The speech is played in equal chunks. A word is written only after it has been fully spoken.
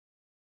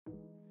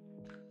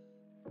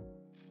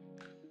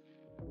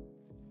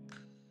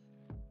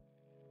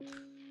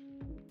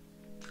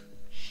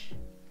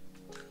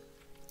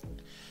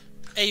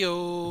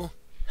Ayo!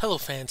 Hello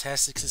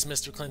Fantastics, it's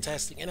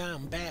Mr.Clintastik and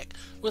I'm back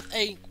with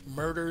a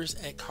Murders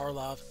at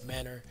Karlov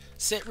Manor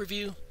set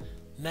review.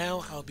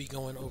 Now I'll be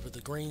going over the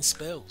green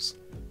spells.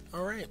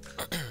 Alright.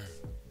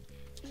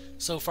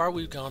 So far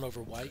we've gone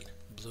over white,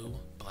 blue,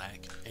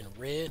 black, and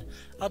red.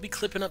 I'll be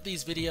clipping up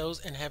these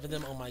videos and having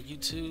them on my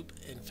YouTube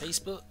and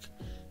Facebook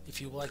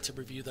if you would like to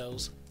review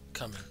those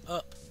coming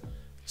up.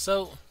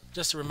 So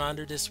just a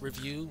reminder, this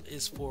review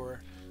is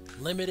for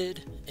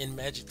limited in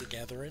Magic the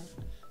Gathering,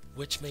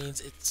 which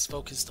means it's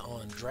focused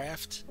on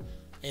draft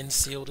and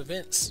sealed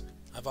events.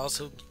 I've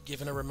also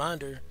given a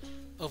reminder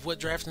of what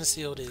draft and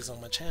sealed is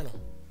on my channel.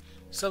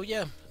 So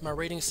yeah, my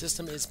rating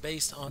system is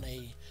based on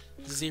a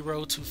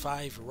 0 to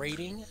 5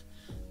 rating.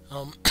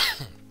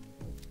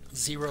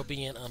 0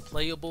 being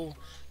unplayable,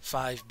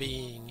 5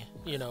 being,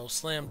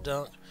 slam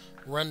dunk,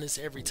 run this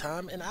every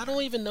time. And I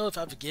don't even know if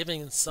I've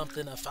given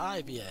something a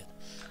 5 yet.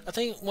 I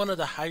think one of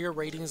the higher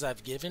ratings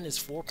I've given is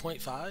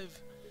 4.5.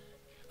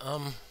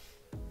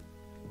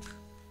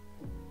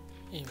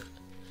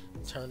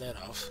 Turn that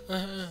off.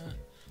 I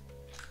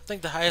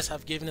think the highest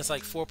I've given is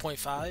like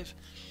 4.5.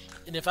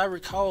 And if I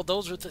recall,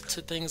 those were to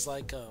things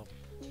like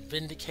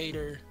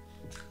Vindicator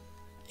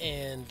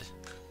and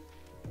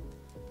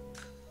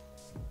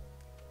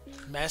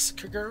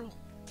Massacre Girl,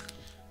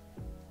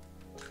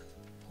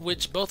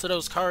 which both of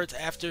those cards,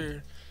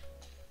 after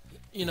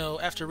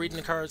reading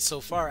the cards so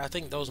far, I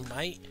think those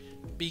might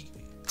be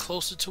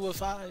closer to a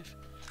 5.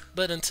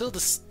 But until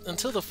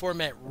the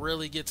format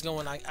really gets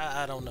going,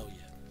 I don't know yet.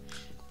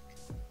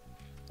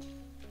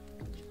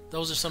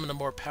 Those are some of the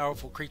more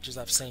powerful creatures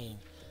I've seen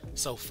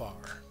so far.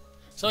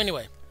 So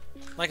anyway,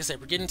 like I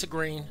said, we're getting to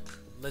green.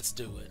 Let's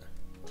do it.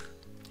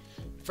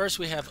 First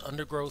we have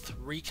Undergrowth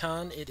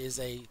Recon. It is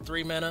a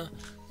 3 mana,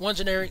 1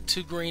 generic,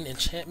 2 green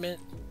enchantment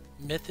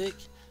mythic.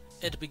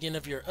 At the beginning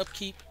of your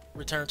upkeep,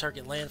 return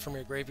target land from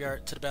your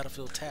graveyard to the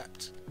battlefield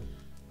tapped.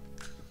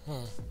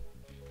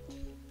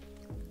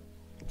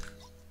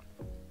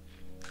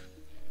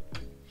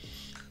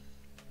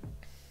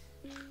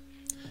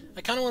 I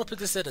kind of want to put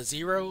this at a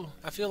 0.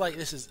 I feel like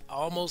this is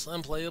almost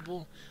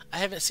unplayable. I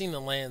haven't seen the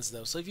lands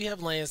though, so if you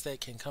have lands that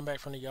can come back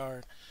from the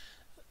yard,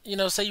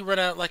 say you run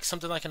out like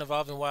something like an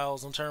Evolving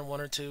Wilds on turn 1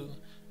 or 2,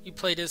 you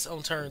play this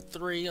on turn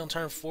 3, on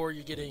turn 4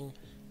 you're getting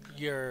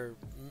your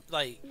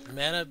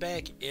mana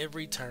back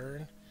every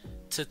turn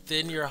to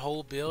thin your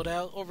whole build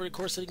out over the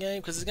course of the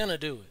game, because it's gonna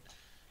do it.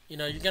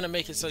 You're gonna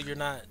make it so you're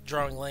not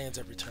drawing lands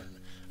every turn.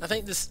 I don't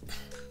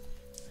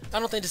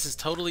think this is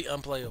totally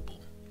unplayable.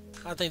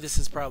 I think this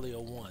is probably a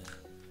 1.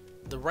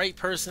 The right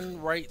person,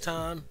 right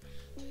time,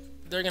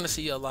 they're gonna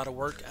see a lot of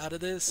work out of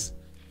this.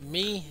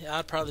 Me,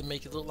 I'd probably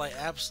make it look like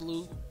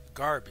absolute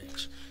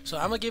garbage. So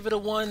I'm gonna give it a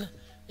 1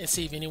 and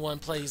see if anyone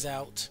plays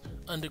out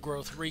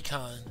Undergrowth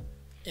Recon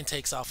and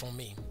takes off on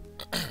me.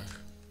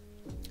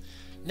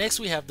 Next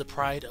we have the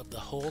Pride of the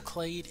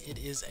Hullclade. It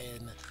is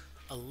an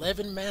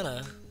 11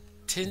 mana,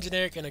 10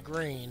 generic and a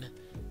green,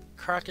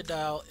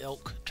 Crocodile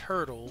Elk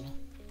Turtle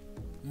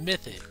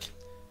mythic.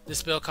 This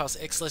spell costs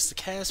X less to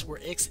cast, where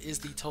X is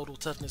the total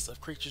toughness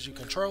of creatures you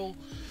control.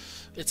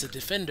 It's a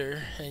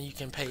defender, and you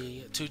can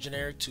pay 2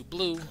 generic, 2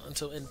 blue,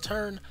 until end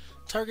turn,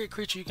 target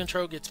creature you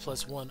control gets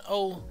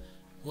 +1/+0.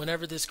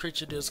 Whenever this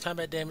creature deals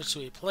combat damage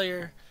to a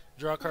player,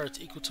 draw cards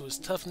equal to its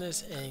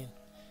toughness, and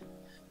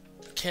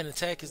can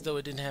attack as though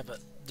it didn't have a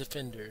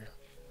defender.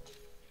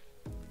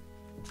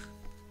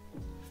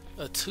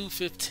 A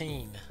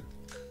 2/15.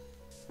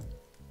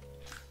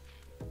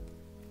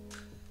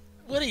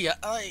 What do you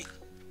like?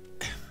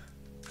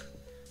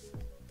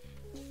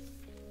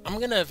 I'm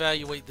gonna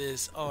evaluate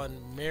this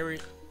on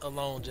merit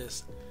alone,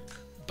 just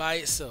by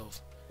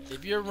itself.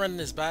 If you're running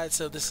this by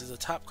itself, this is a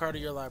top card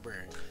of your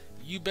library.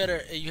 You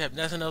have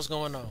nothing else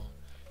going on.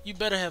 You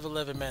better have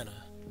 11 mana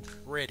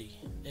ready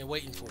and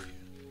waiting for you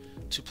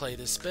to play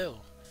this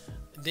spell.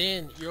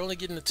 Then you're only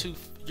getting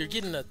you're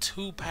getting a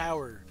 2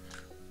 power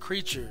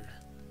creature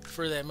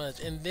for that much,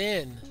 and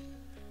then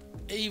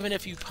even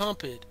if you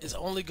pump it, it's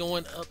only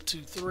going up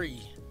to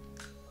 3.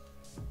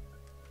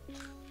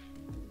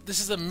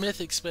 This is a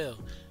mythic spell.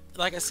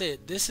 Like I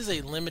said, this is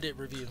a limited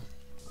review,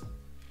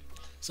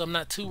 so I'm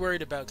not too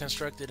worried about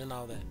constructed and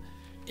all that.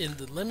 In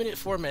the limited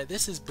format,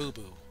 this is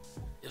boo-boo.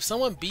 If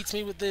someone beats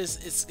me with this,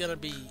 it's gonna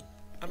be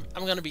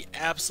I'm gonna be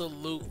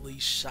absolutely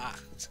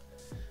shocked.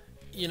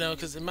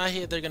 Because in my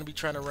head they're gonna be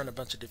trying to run a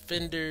bunch of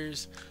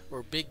defenders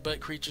or big butt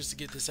creatures to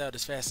get this out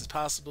as fast as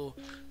possible.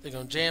 They're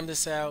gonna jam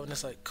this out, and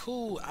it's like,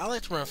 cool, I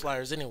like to run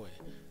flyers anyway.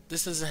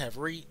 This doesn't have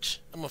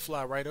reach. I'm gonna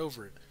fly right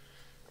over it.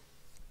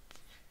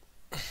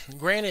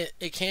 Granted,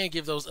 it can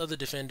give those other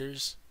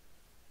defenders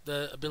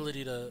the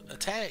ability to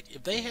attack.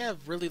 If they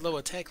have really low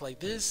attack like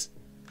this,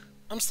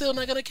 I'm still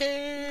not gonna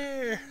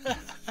care.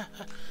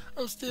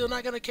 I'm still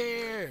not gonna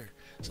care.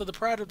 So the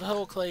Pride of the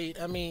Hullclade,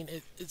 I mean,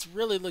 it's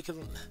really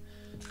looking,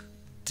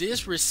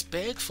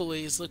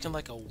 disrespectfully, it's looking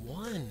like a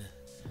 1.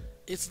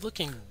 It's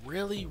looking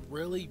really,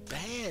 really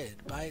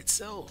bad by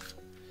itself.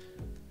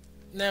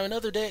 Now in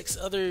other decks,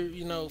 other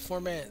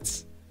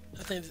formats,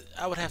 I think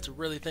I would have to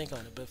really think on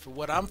it, but for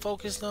what I'm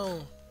focused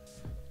on,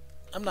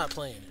 I'm not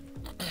playing it.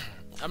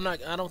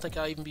 I don't think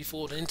I'll even be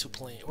fooled into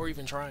playing or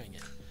even trying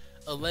it.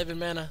 11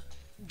 mana,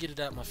 get it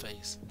out my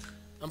face.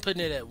 I'm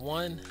putting it at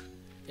 1,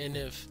 and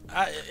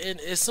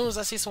as soon as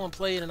I see someone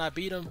play it and I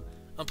beat them,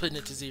 I'm putting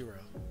it to 0.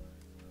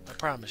 I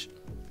promise you.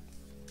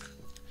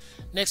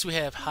 Next we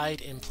have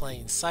Hide in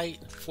Plain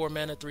Sight. 4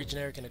 mana, 3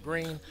 generic and a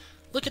green.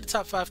 Look at the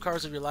top 5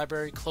 cards of your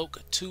library,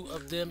 cloak 2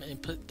 of them,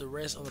 and put the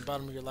rest on the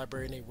bottom of your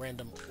library in a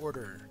random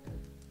order.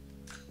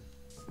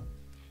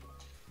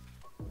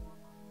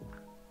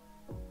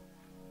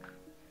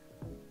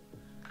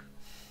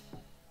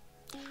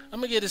 I'm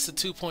gonna give this a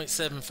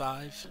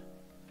 2.75.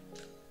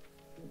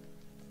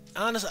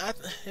 Honestly,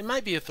 it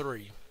might be a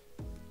 3.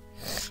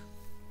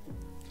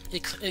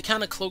 It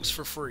kind of cloaks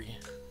for free,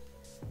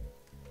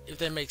 if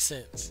that makes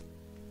sense,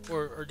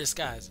 or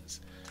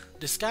disguises.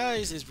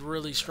 Disguise is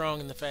really strong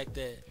in the fact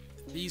that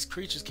these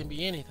creatures can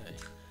be anything.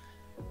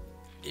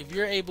 If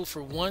you're able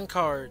for 1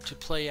 card to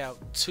play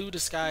out 2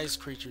 disguised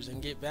creatures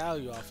and get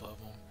value off of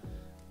them,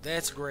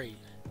 that's great.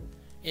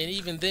 And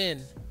even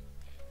then,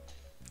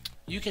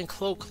 you can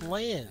cloak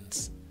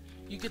lands.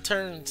 You could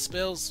turn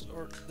spells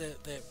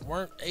that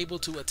weren't able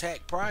to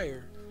attack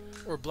prior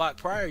or block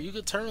prior. You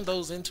could turn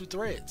those into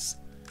threats.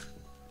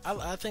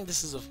 I think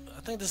this is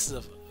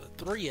a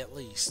 3 at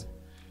least.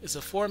 It's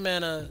a 4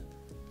 mana,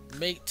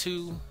 make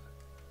 2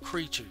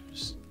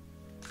 creatures.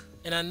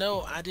 And I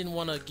know I didn't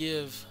want to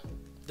give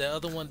the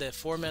other one, that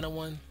 4 mana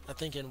one, I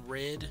think in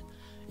red,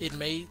 it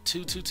made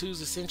 2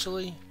 2/2s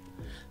essentially.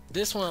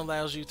 This one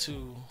allows you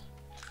to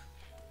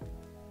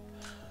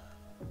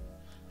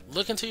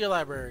look into your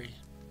library,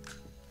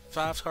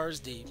 5 cards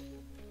deep,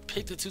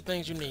 pick the 2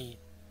 things you need.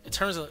 It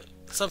turns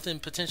something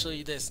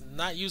potentially that's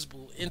not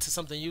usable into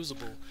something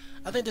usable.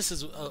 I think this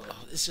is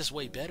it's just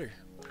way better.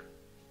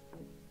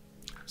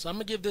 So I'm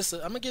gonna give this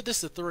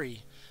a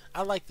 3.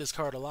 I like this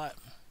card a lot.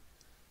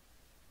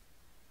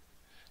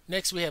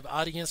 Next we have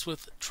Audience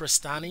with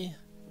Tristani.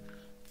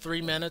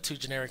 3 mana, 2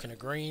 generic and a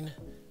green.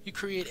 You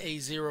create a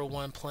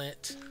 0/1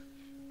 plant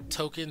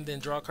token, then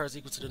draw cards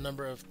equal to the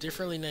number of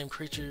differently named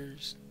creature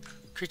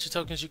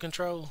tokens you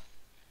control.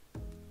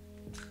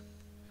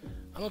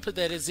 I'm gonna put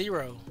that at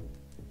 0.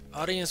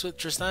 Audience with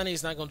Tristani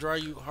is not gonna draw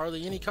you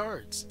hardly any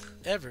cards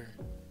ever.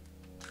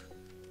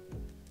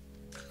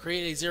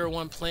 Create a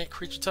 0/1 plant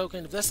creature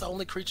token. If that's the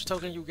only creature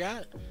token you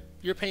got,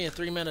 you're paying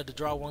 3 mana to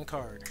draw 1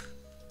 card.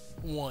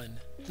 1.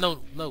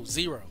 No,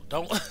 0.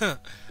 Don't.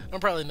 I'm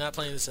probably not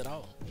playing this at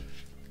all.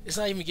 It's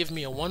not even giving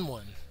me a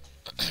 1/1.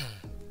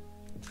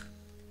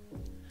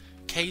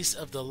 Case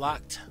of the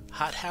Locked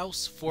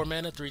Hothouse. 4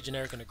 mana, 3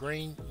 generic and a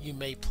green. You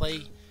may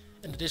play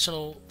an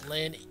additional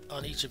land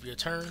on each of your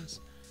turns.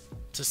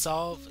 To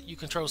solve, you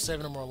control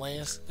 7 or more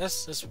lands.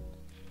 That's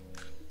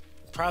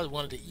probably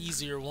one of the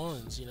easier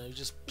ones. You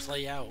just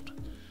play out.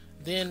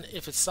 Then,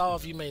 if it's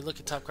solved, you may look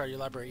at top card of your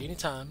library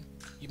anytime.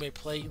 You may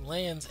play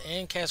lands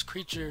and cast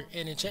creature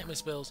and enchantment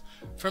spells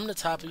from the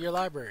top of your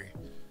library.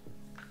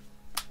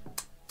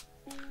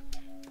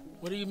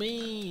 What do you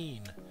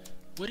mean?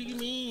 What do you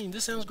mean?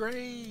 This sounds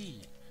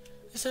great.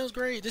 This sounds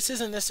great. This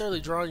isn't necessarily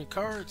drawing your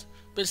cards,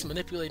 but it's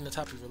manipulating the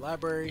top of your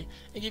library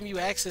and giving you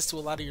access to a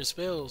lot of your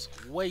spells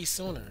way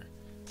sooner.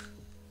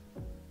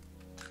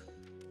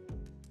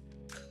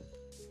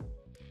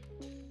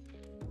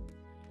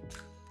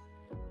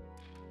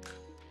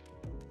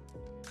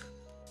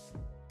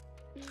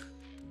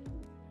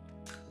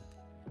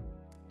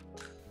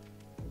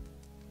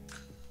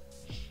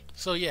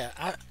 So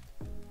yeah,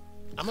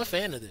 I'm a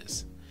fan of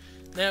this.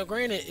 Now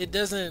granted, it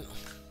doesn't,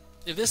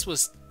 if this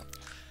was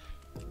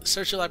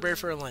search your library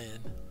for a land,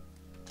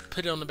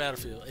 put it on the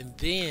battlefield, and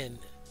then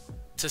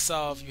to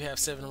solve you have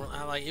 7,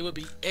 it would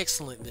be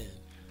excellent then.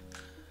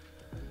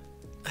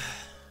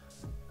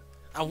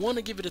 I want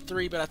to give it a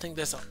 3, but I think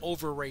that's an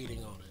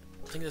overrating on it.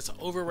 I think that's an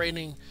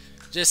overrating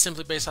just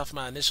simply based off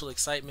my initial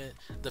excitement.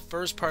 The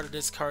first part of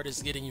this card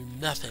is getting you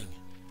nothing.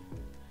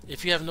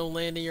 If you have no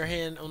land in your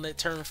hand on that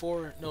turn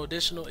 4, no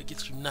additional, it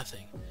gets you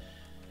nothing.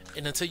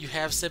 And until you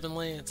have 7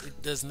 lands,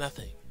 it does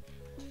nothing.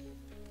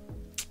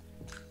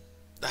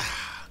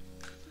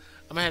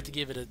 I'm gonna have to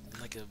give it a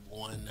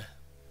 1.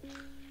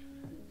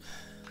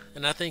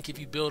 And I think if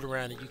you build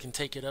around it, you can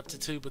take it up to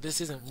 2, but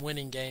this isn't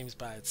winning games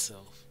by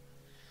itself.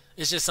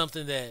 It's just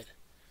something that,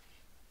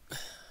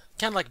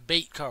 kind of like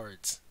bait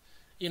cards.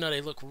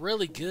 They look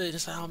really good.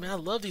 It's like, oh man, I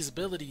love these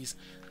abilities.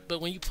 But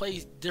when you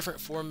play different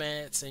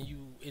formats and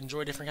you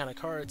enjoy different kind of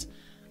cards,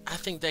 I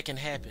think that can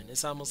happen.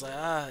 It's almost like,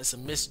 it's a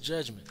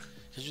misjudgment.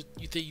 Because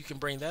you think you can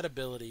bring that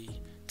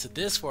ability to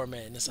this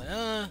format, and it's like,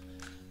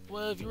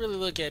 well, if you really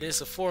look at it,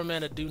 it's a 4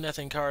 mana do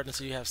nothing card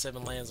until you have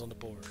 7 lands on the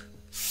board.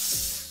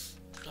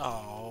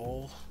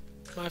 Oh,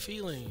 my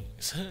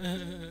feelings.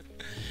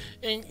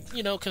 And,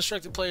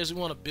 constructed players, we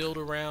want to build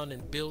around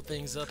and build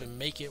things up and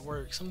make it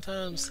work.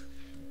 Sometimes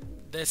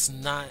that's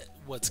not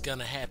what's going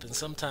to happen.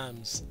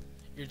 Sometimes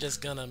you're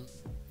just going to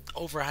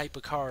overhype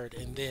a card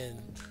and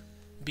then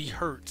be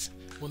hurt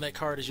when that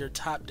card is your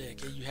top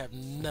deck and you have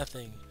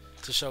nothing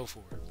to show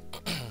for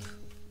it.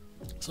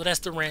 So that's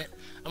the rant.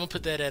 I'm gonna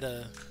put that at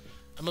a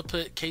I'm gonna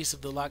put Case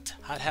of the Locked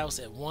Hothouse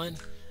at 1,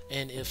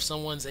 and if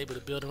someone's able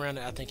to build around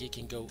it, I think it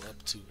can go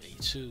up to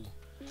a 2.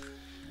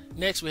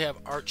 Next we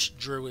have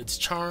Archdruid's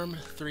Charm,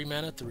 3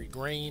 mana, 3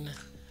 green.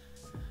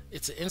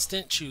 It's an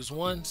instant, choose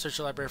 1, search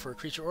your library for a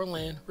creature or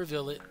land,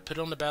 reveal it, put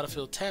it on the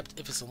battlefield tapped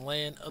if it's a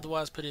land,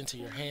 otherwise put it into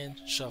your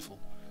hand, shuffle.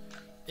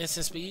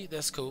 Instant speed,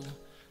 that's cool.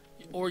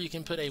 Or you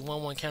can put a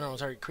 1/1 counter on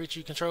target creature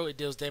you control. It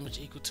deals damage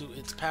equal to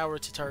its power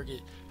to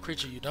target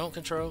creature you don't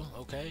control.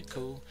 Okay,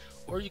 cool.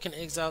 Or you can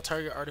exile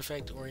target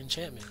artifact or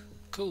enchantment.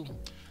 Cool.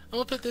 I'm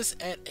gonna put this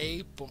at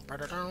a.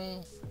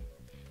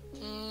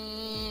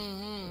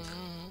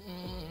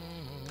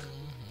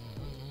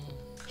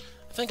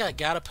 I think I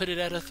gotta put it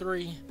at a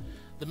 3.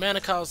 The mana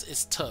cost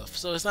is tough,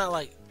 so it's not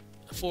like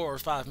 4 or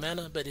 5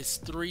 mana, but it's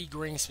 3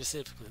 green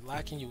specifically,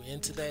 locking you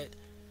into that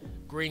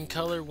green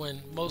color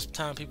when most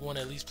time people want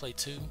to at least play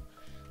 2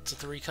 to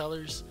 3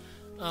 colors.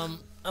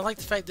 I like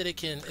the fact that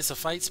it's a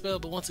fight spell,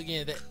 but once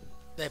again,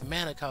 that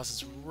mana cost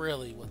is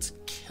really what's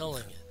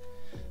killing it.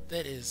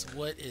 That is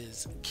what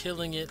is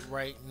killing it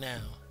right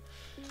now.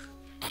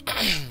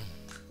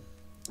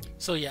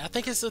 So yeah, I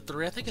think it's a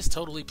 3. I think it's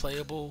totally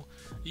playable.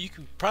 You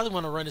can probably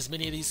want to run as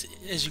many of these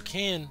as you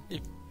can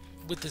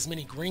with as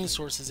many green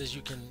sources as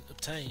you can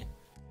obtain.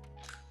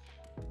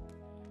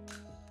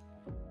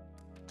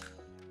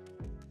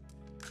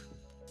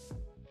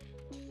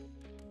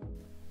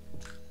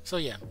 So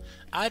yeah,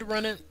 I'd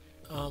run it.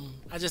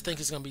 I just think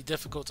it's going to be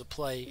difficult to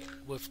play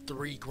with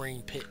 3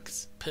 green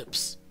pips.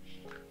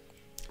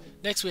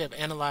 Next we have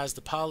Analyze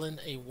the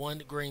Pollen, a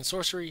 1 green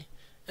sorcery.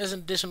 As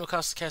an additional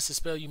cost to cast a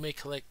spell, you may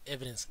collect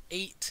evidence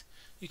 8.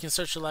 You can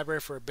search your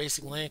library for a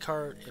basic land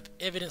card. If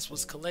evidence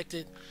was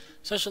collected,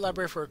 search your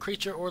library for a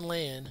creature or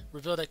land,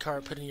 reveal that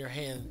card, put it in your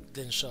hand,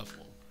 then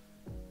shuffle.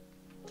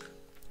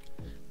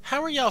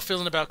 How are y'all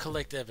feeling about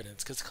collect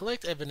evidence? Because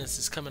collect evidence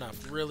is coming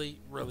off really,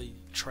 really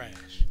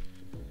trash.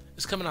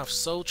 It's coming off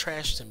so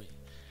trash to me.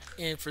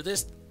 And for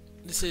this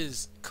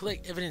is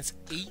collect evidence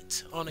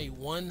 8 on a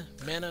 1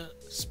 mana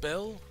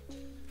spell.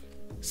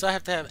 So I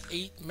have to have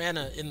 8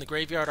 mana in the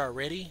graveyard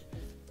already.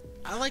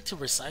 I like to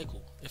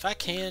recycle. If I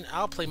can,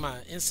 I'll play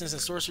my instants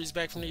and sorceries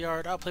back from the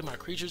yard. I'll play my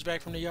creatures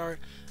back from the yard.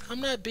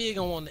 I'm not big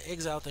on wanting to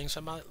exile things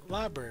from my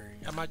library,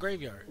 at my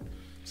graveyard.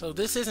 So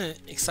this isn't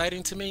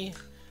exciting to me.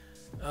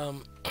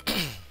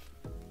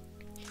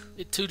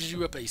 It 2'd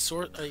you up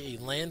a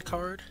land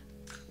card,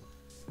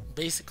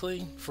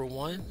 basically, for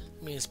 1.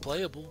 I mean, it's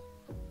playable.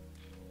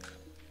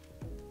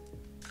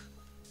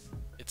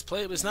 It's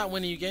playable. It's not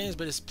winning you games,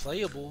 but it's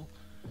playable.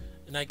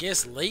 And I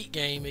guess late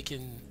game it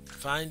can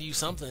find you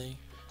something.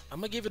 I'm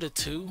gonna give it a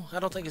 2. I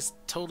don't think it's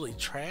totally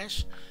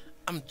trash.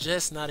 I'm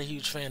just not a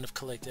huge fan of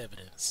collect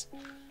evidence.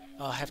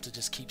 I'll have to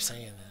just keep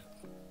saying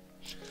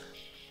that.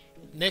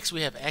 Next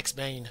we have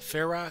Axebane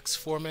Ferox,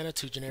 4 mana,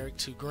 2 generic,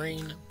 2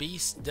 green.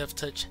 Beast, Death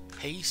Touch,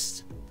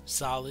 Haste,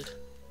 solid.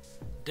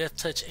 Death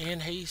Touch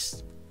and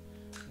Haste.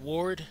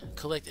 Ward,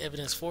 collect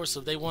evidence 4, so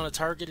if they want to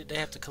target it, they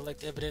have to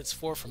collect evidence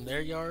 4 from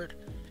their yard.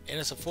 And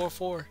it's a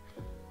 4/4.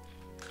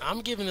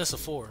 I'm giving this a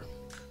 4.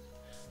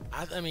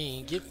 I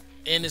mean,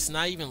 and it's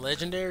not even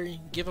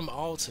legendary. Give them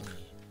all to me.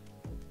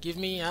 Give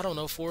me, I don't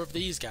know, 4 of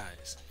these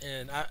guys.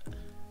 And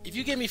if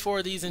you give me 4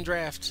 of these in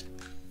draft,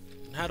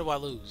 how do I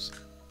lose?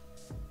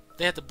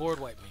 They have to board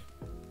wipe me.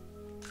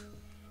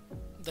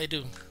 They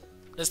do.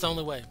 That's the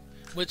only way.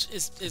 Which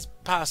is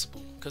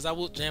possible, because I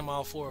will jam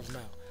all 4 of them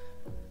out.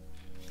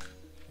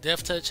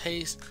 Death Touch,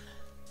 Haste.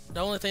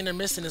 The only thing they're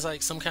missing is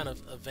like some kind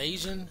of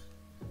evasion,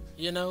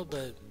 you know,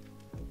 but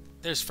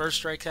there's First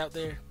Strike out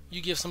there.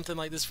 You give something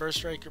like this First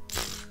Strike, you're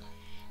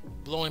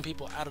blowing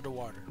people out of the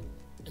water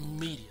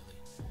immediately.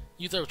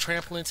 You throw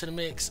Trample into the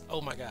mix,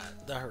 oh my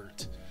god, that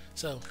hurt.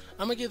 So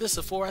I'm gonna give this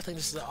a 4. I think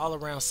this is an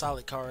all-around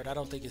solid card. I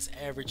don't think it's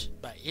average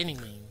by any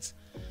means.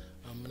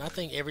 And I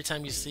think every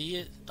time you see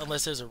it,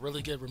 unless there's a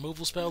really good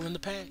removal spell in the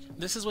pack,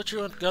 this is what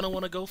you're gonna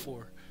want to go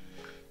for.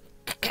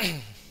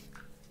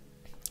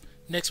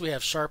 Next we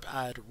have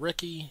Sharp-Eyed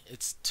Rookie.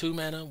 It's 2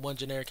 mana, 1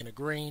 generic and a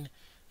green.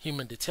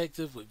 Human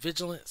Detective with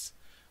Vigilance.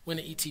 When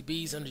it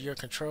ETBs under your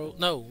control,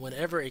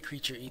 whenever a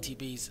creature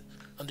ETBs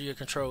under your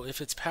control,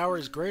 if its power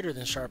is greater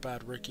than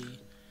Sharp-Eyed Rookie,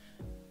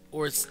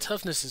 or its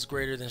toughness is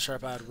greater than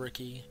Sharp-Eyed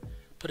Rookie,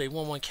 put a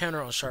 1/1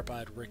 counter on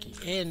Sharp-Eyed Rookie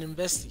and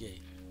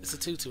investigate. It's a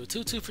 2/2, a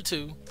 2/2 for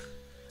 2.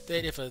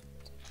 That if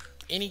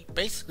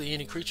basically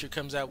any creature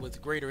comes out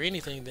with greater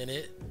anything than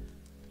it,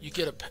 you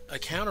get a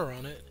counter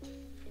on it,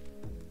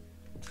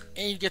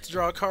 and you get to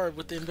draw a card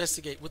with the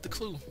investigate with the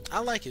clue. I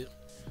like it.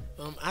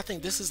 I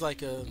think this is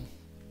like a.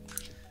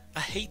 I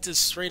hate to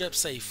straight up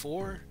say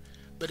 4,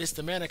 but it's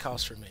the mana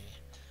cost for me.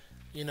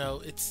 You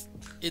know,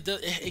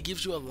 it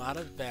gives you a lot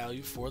of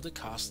value for the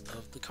cost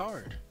of the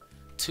card.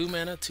 2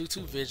 mana,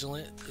 2/2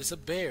 Vigilant. It's a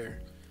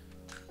bear.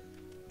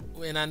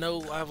 And I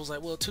know I was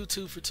like, well,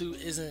 2/2 for 2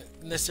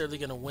 isn't necessarily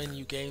going to win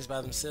you games by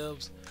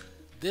themselves.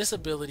 This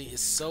ability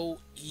is so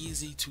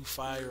easy to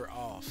fire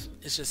off.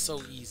 It's just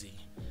so easy.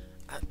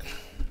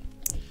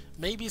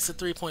 Maybe it's a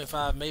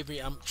 3.5. Maybe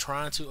I'm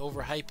trying to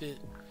overhype it.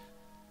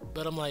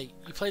 But I'm like,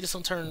 you play this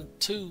on turn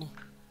 2,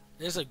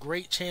 there's a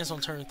great chance on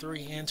turn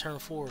 3 and turn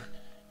 4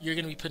 you're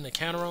going to be putting a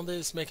counter on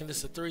this, making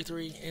this a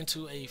 3/3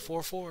 into a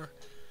 4/4,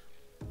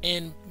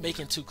 and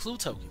making 2 clue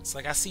tokens.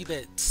 Like, I see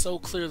that so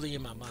clearly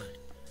in my mind.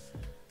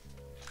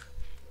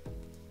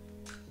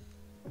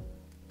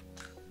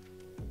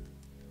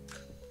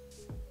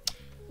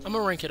 I'm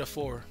gonna rank it a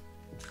 4.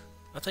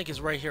 I think it's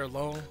right here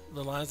along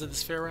the lines of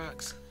this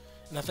Ferox,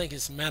 and I think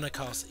its mana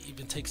cost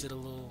even takes it a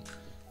little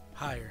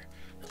higher.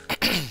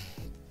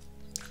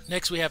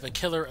 Next we have a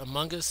Killer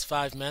Among Us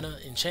 5 mana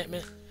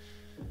enchantment.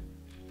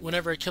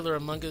 Whenever a Killer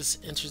Among Us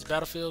enters the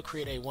battlefield,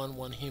 create a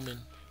 1/1 human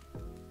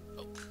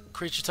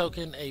creature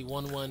token, a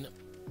 1/1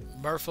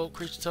 merfolk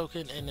creature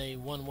token, and a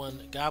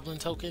 1/1 goblin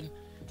token.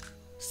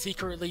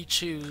 Secretly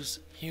choose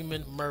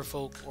human,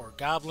 merfolk, or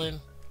goblin.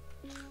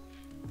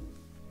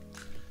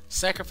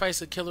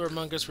 Sacrifice a Killer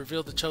Among Us,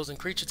 reveal the chosen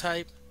creature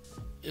type.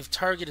 If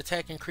target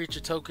attacking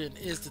creature token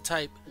is the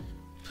type,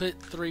 put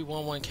 3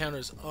 1/1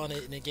 counters on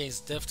it and it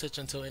gains death touch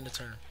until end of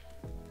turn.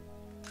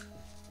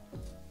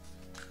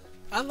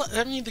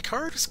 I mean, the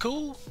card is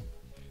cool.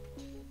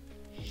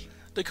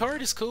 The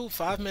card is cool.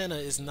 5 mana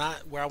is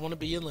not where I want to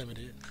be in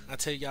limited. I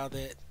tell y'all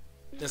that.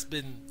 That's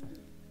been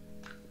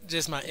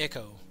just my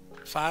echo.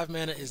 5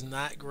 mana is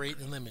not great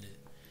in limited.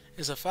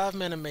 It's a 5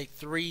 mana, make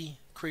 3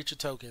 creature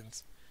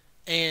tokens,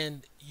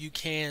 and you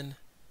can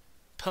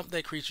pump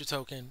that creature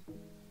token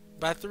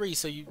by 3.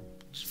 So you,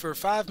 for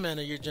 5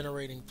 mana, you're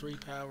generating 3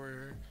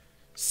 power,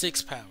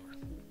 6 power.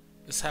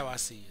 That's how I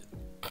see it.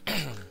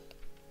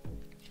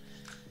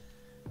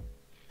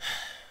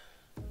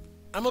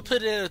 I'm gonna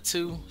put it at a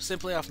 2,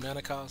 simply off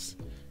mana cost.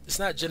 It's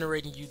not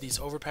generating you these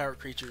overpowered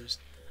creatures.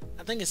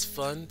 I think it's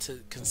fun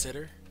to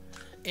consider,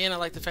 and I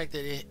like the fact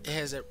that it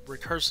has that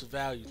recursive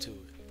value to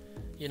it.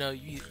 You know,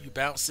 you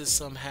bounce this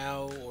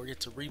somehow or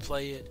get to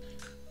replay it.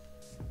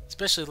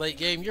 Especially late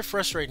game, you're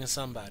frustrating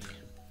somebody.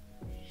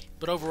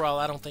 But overall,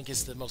 I don't think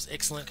it's the most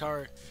excellent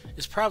card.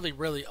 It's probably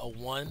really a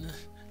 1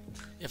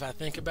 if I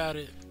think about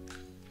it.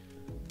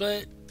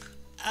 But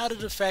out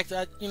of the fact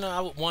that I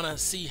would want to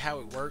see how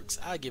it works,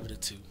 I give it a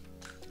 2.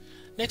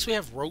 Next we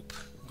have Rope,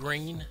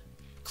 green,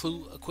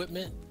 clue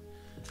equipment.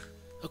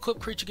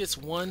 Equipped creature gets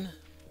 +1,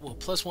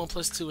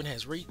 +2, and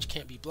has reach,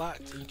 can't be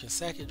blocked, and you can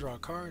sack it, draw a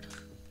card.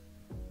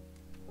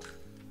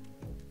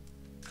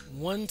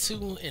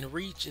 1/2 and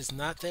reach is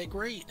not that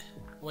great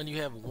when you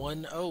have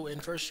 1/0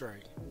 in first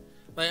strike.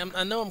 Like,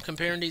 I know I'm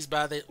comparing these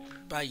by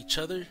each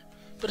other,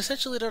 but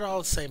essentially they're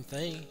all the same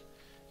thing.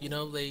 You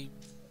know, they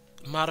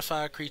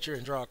modify a creature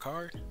and draw a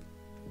card.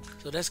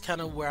 So that's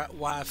kind of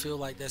why I feel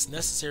like that's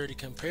necessary to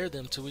compare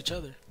them to each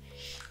other.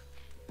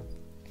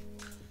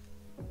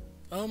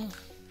 I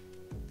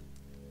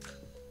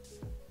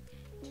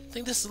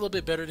think this is a little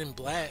bit better than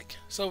black.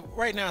 So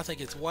right now I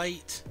think it's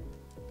white.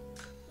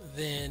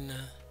 Then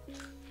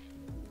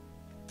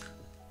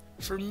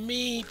for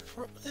me,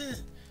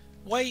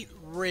 white,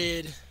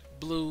 red,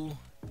 blue,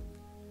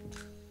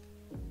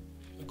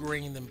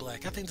 green, then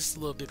black. I think this is a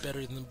little bit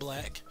better than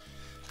black.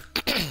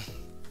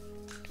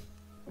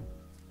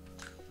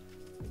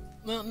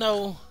 Well,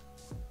 no,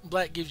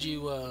 black gives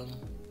you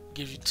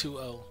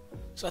 2/0.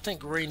 So I think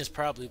green is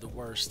probably the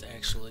worst,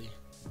 actually.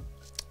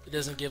 It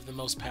doesn't give the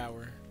most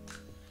power.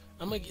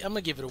 I'm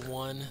gonna give it a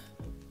 1.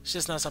 It's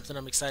just not something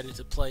I'm excited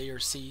to play or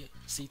see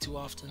too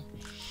often.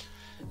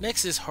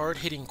 Next is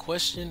Hard-Hitting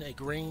Question. A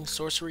green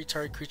sorcery,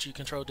 target creature you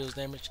control deals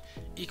damage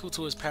equal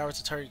to its power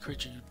to target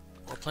creature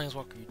or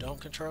planeswalker you don't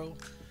control.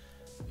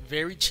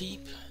 Very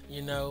cheap,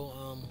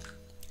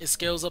 it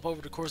scales up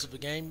over the course of a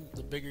game.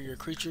 The bigger your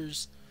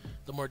creatures,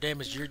 the more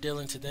damage you're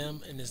dealing to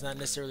them, and it's not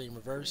necessarily in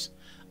reverse.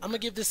 I'm gonna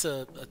give this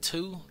a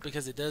 2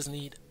 because it does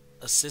need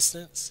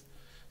assistance.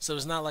 So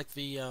it's not like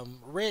the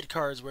red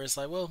cards where it's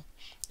like, well,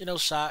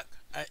 shock,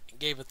 I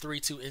gave a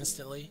 3/2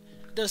 instantly.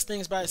 It does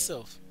things by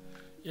itself.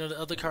 The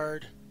other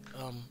card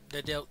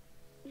that dealt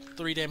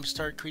 3 damage to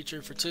target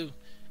creature for 2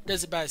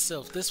 does it by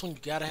itself. This one, you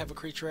gotta have a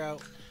creature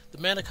out. The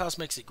mana cost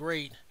makes it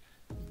great,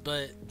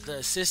 but the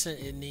assistant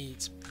it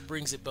needs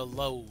brings it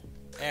below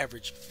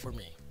average for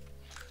me.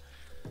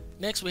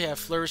 Next we have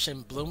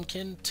Flourishing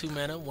Bloomkin, 2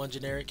 mana, 1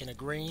 generic and a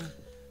green,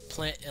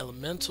 plant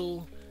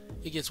elemental.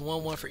 It gets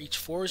 1/1 for each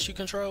forest you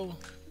control.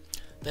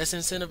 That's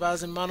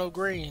incentivizing mono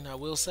green, I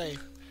will say.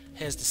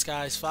 Has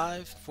Disguise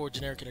 5, 4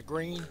 generic and a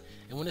green,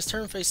 and when it's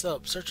turn face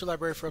up, search your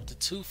library for up to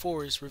 2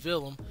 forests,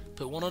 reveal them,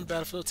 put 1 on the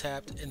battlefield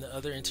tapped, and the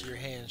other into your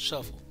hand,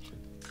 shuffle.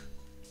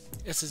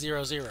 It's a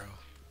 0/0.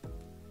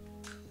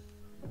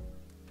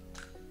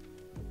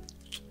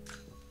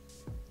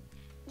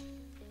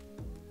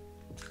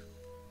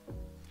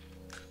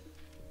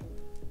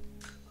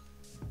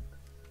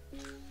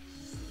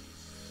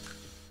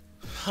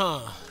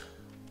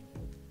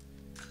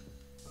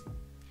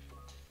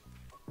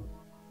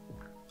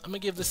 I'm gonna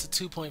give this a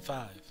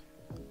 2.5.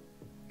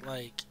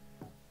 Like,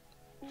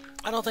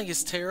 I don't think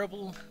it's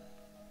terrible,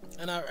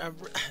 and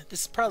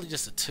this is probably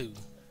just a 2.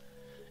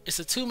 It's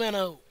a 2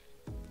 mana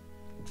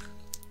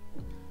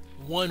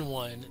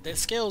 1/1 that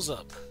scales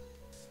up,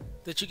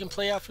 that you can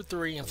play out for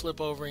 3 and flip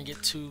over and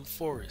get 2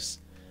 forests.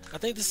 I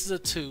think this is a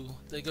 2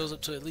 that goes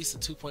up to at least a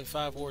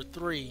 2.5 or a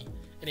 3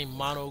 in a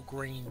mono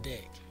green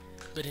deck.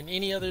 But in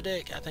any other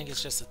deck, I think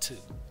it's just a 2.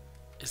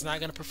 It's not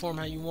going to perform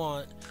how you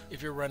want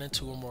if you're running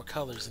 2 or more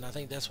colors, and I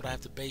think that's what I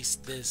have to base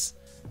this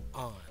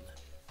on.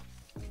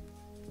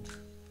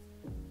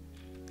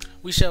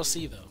 We shall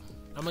see though.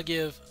 I'm going to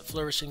give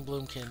Flourishing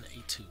Bloomkin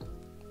a 2.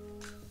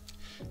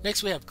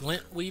 Next we have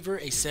Glint Weaver,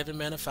 a 7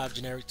 mana 5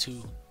 generic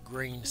 2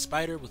 green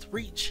spider with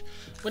reach.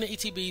 When the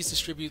ETBs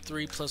distribute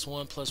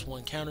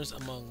 3+1/+1 counters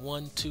among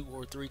 1, 2,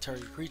 or 3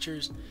 target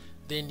creatures,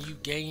 then you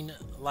gain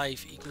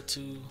life equal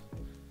to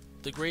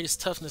the greatest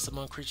toughness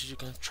among creatures you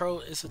control.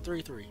 It's a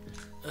 3/3.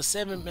 A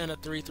 7 mana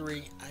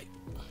 3/3.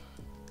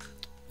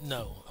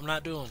 No, I'm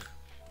not doing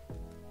it.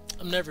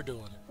 I'm never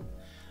doing it.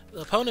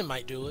 The opponent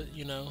might do it,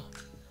 you know.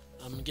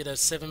 I'm gonna get a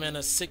 7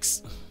 mana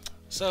 6.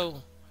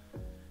 So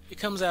it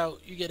comes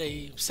out, you get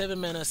a 7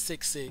 mana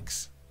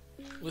 6/6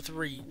 with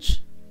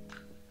reach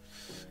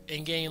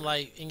and gain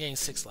life and gain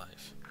 6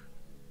 life.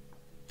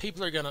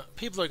 People are gonna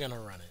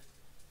run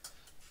it.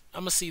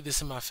 I'm gonna see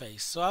this in my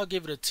face, so I'll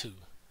give it a 2.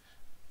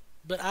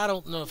 But I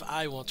don't know if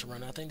I want to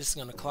run it. I think this is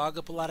gonna clog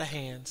up a lot of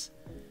hands.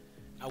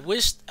 I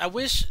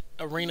wish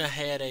Arena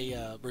had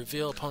a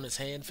reveal opponent's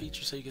hand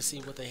feature so you could see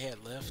what they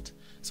had left,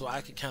 so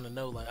I could kind of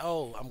know like,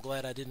 oh, I'm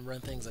glad I didn't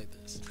run things like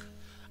this.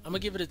 I'm gonna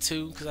give it a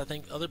 2 because I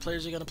think other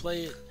players are gonna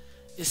play it.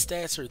 Its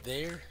stats are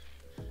there,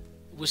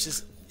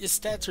 its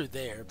stats are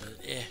there, but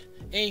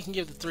and you can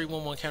give the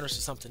 3/1/1 counters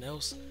to something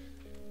else.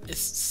 It's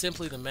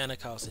simply the mana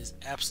cost is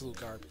absolute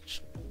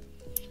garbage.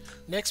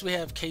 Next we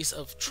have Case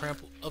of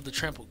the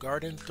Trampled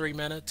Garden, 3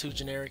 mana, 2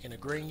 generic, and a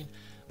green.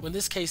 When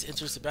this case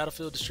enters the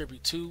battlefield,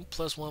 distribute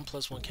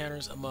 2+1/+1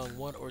 counters among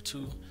 1 or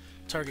 2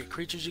 target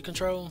creatures you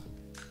control.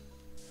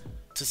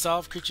 To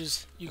solve,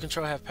 creatures you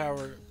control have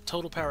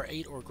total power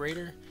 8 or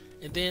greater,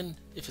 and then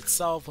if it's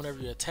solved, whenever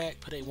you attack,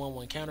 put a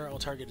 1/1 counter on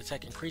target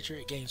attacking creature.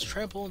 It gains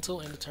trample until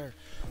end of turn.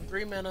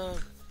 3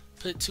 mana,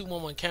 put 2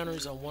 1/1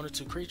 counters on 1 or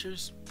 2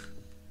 creatures.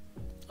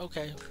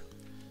 Okay.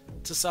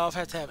 To solve,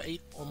 have to have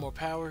 8 or more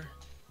power.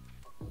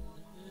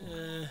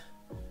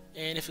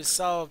 And if it's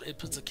solved, it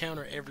puts a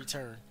counter every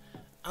turn.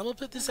 I'm gonna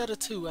put this at a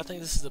 2. I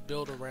think this is a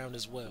build around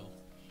as well.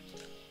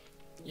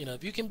 You know,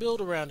 if you can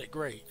build around it,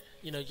 great.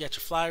 You know, you got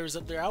your flyers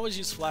up there. I always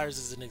use flyers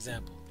as an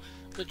example.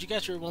 But you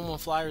got your 1/1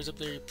 flyers up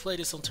there. You play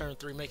this on turn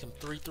 3, make them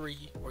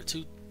 3/3 or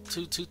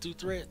 2/2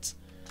 threats.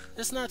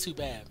 That's not too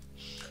bad.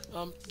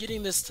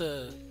 Getting this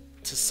to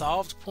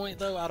solved point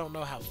though, I don't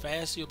know how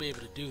fast you'll be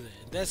able to do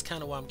that. And that's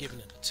kind of why I'm giving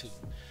it a 2.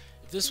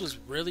 If this was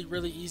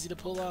really easy to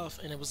pull off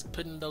and it was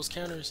putting those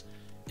counters,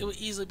 it would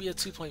easily be a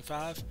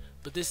 2.5,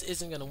 but this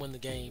isn't going to win the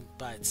game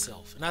by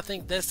itself. And I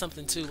think that's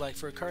something too, like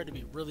for a card to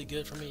be really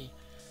good for me,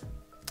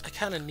 I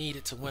kind of need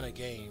it to win a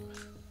game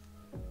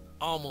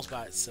almost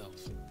by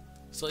itself.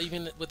 So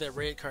even with that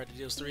red card that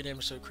deals 3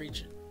 damage to a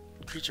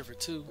creature for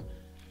 2,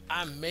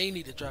 I may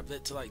need to drop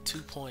that to like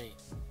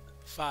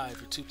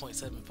 2.5 or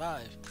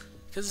 2.75,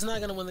 because it's not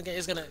going to win the game.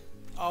 It's going to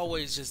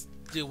always just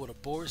deal with a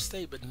board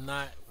state but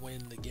not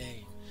win the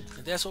game,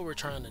 and that's what we're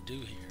trying to do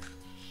here.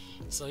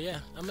 So yeah,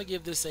 I'm gonna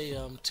give this a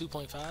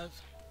 2.5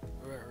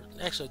 or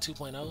actually a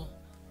 2.0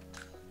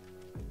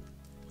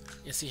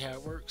 and see how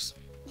it works.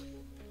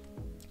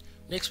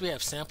 Next we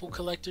have Sample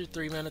Collector,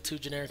 3 mana, 2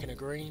 generic, and a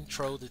green.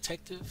 Troll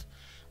Detective.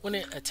 When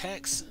it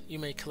attacks, you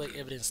may collect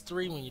evidence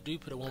 3. When you do,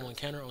 put a 1/1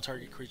 counter on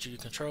target creature you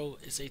control.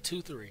 It's a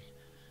 2/3.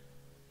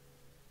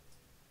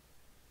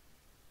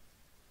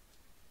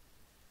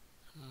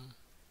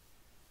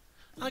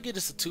 I'll give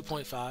this a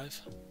 2.5.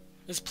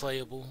 It's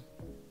playable.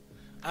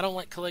 I don't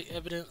like collect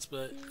evidence,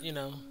 but you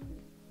know,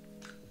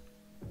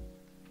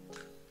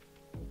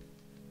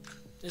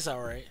 it's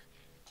alright.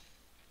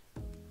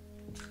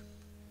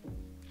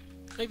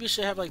 Maybe it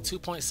should have like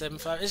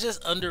 2.75. It's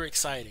just under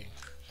exciting.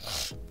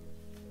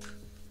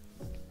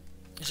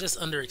 It's just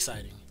under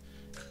exciting.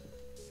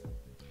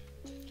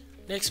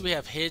 Next we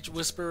have Hedge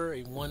Whisperer,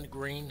 a 1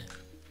 green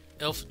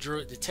elf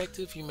druid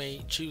detective. You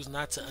may choose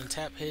not to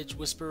untap Hedge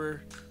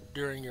Whisperer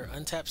during your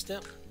untap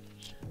step.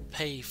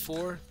 Pay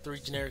 4,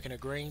 3 generic and a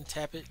green,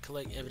 tap it,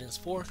 collect evidence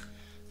 4.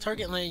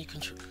 Target land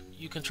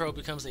you control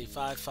becomes a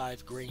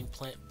 5/5 green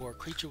plant board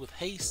creature with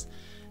haste.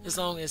 As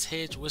long as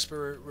Hedge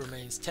Whisperer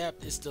remains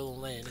tapped, it's still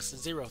on land. It's a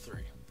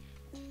 0/3.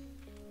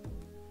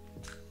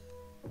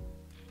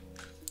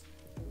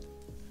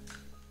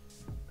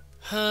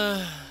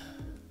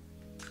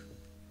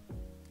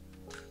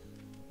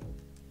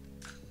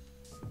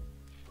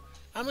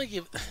 I'm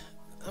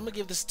gonna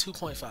give this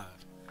 2.5.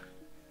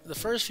 The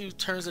first few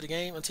turns of the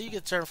game, until you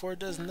get to turn 4, it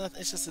does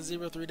nothing. It's just a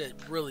 0/3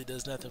 that really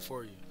does nothing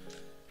for you.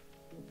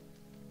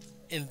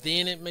 And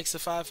then it makes a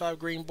 5/5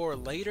 green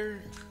board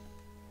later.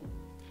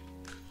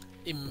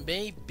 It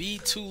may be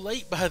too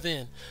late by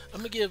then. I'm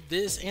gonna give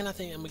this, and I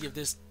think I'm gonna give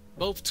this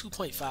both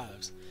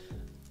 2.5s.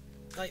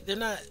 Like,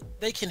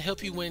 they can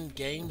help you win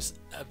games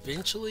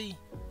eventually,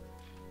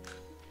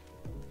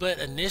 but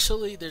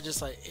initially they're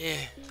just like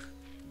eh.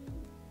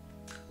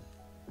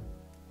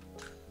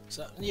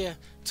 So yeah,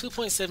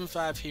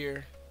 2.75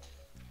 here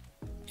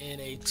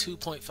and a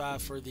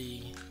 2.5 for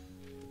the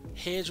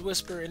Hedge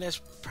Whisper, and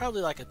that's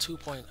probably like a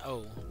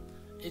 2.0.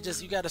 It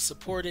just, you got to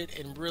support it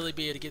and really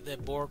be able to get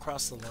that board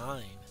across the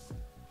line.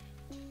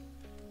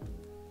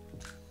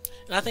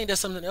 And I think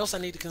that's something else I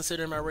need to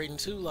consider in my rating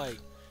too. Like,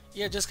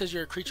 yeah, just because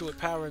you're a creature with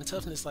power and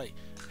toughness, like,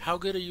 how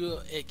good are you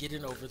at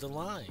getting over the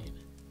line?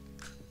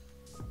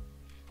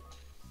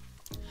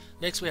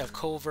 Next we have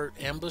Covert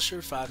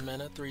Ambusher, 5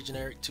 mana, 3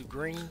 generic, 2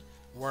 green.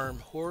 Worm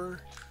Horror.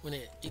 When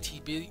it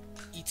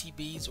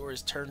ETBs or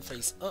is turn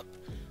face up,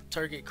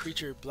 target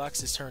creature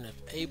blocks his turn if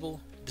able.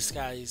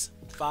 Disguise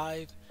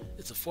 5.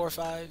 It's a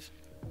 4/5.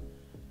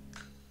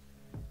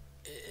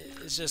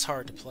 It's just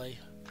hard to play.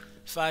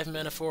 5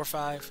 mana,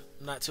 4/5.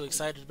 Not too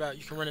excited about.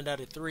 You can run it out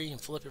at 3 and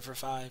flip it for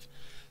 5.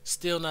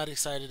 Still not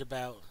excited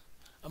about.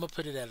 I'm gonna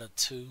put it at a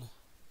 2.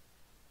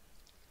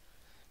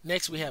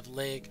 Next we have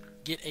Leg.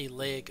 Get a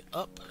leg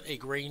up, a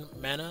green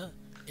mana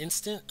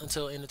instant.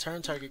 Until in the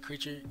turn, target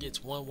creature gets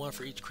 1/1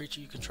 for each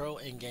creature you control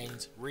and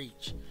gains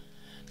reach.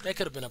 That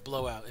could have been a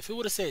blowout. If it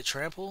would have said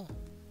trample,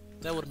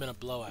 that would have been a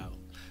blowout.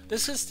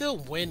 This can still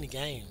win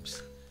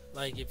games.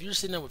 Like, if you're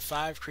sitting there with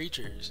 5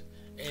 creatures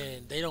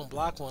and they don't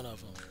block one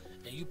of them,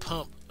 and you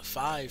pump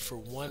 5 for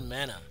 1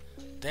 mana,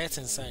 that's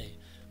insane.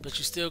 But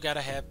you still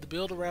gotta have the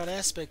build around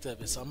aspect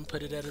of it, so I'm gonna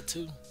put it at a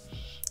 2.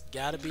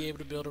 Gotta be able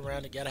to build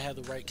around it, gotta have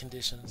the right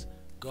conditions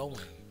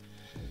going.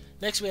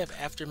 Next we have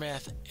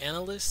Aftermath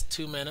Analyst,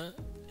 2 mana,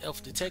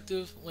 Elf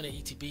Detective. When it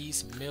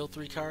ETBs, mill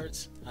 3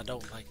 cards. I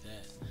don't like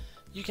that.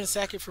 You can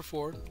sack it for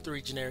 4,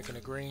 3 generic and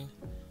a green.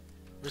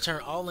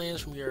 Return all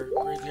lands from your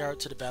graveyard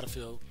to the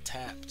battlefield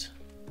tapped.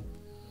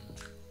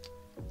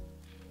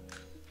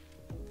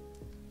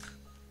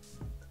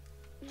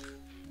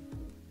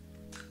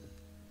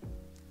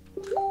 I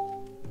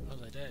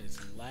was like, that is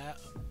loud.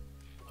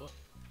 Oh.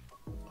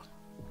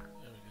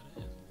 There we go,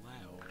 that is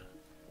loud.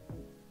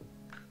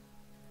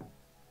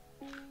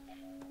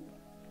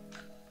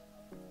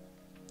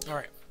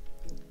 Alright.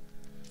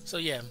 So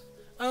yeah.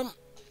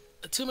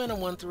 A 2 mana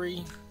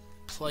 1/3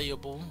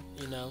 playable,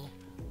 you know.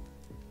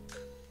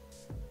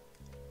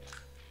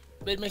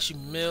 But it makes you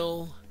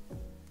mill.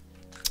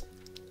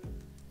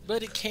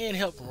 But it can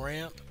help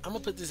ramp. I'm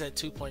gonna put this at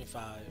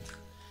 2.5.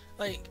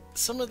 Like,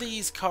 some of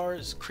these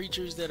cards,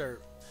 creatures that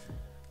are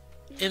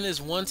in this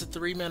 1 to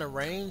 3 mana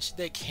range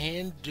that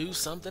can do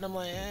something, I'm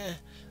like,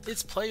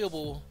 it's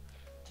playable.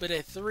 But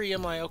at 3,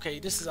 I'm like, okay,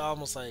 this is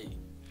almost like,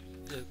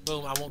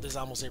 boom, I want this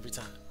almost every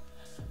time.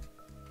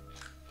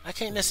 I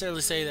can't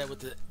necessarily say that with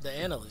the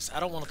Analyst. I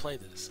don't want to play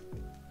this.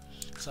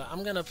 So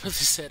I'm gonna put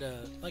this at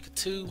like a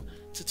 2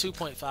 to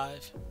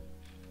 2.5.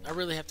 I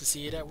really have to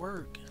see it at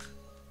work.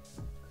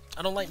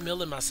 I don't like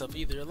milling myself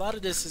either. A lot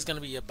of this is going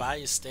to be a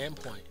biased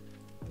standpoint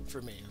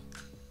for me.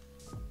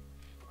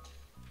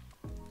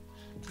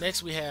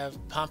 Next we have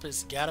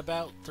Pompous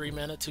Gadabout, 3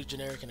 mana, 2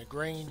 generic and a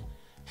green.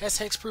 Has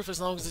hexproof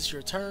as long as it's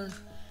your turn,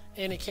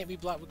 and it can't be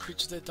blocked with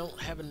creatures that don't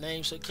have a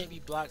name, so it can't be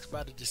blocked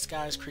by the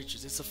disguised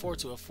creatures. It's a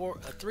 4/2,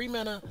 a 3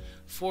 mana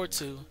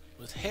 4/2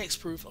 with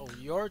hexproof on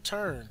your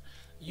turn.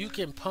 You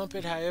can pump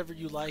it however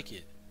you like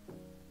it.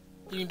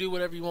 You can do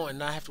whatever you want and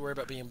not have to worry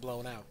about being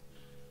blown out.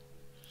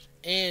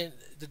 And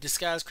the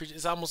disguised creature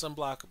is almost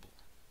unblockable.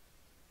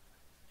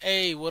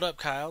 Hey, what up,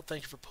 Kyle?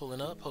 Thank you for pulling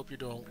up. Hope you're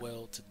doing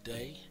well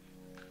today.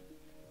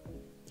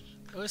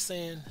 Oh, it's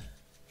saying,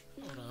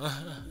 hold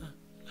on.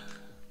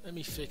 Let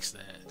me fix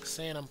that. It's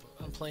saying I'm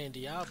playing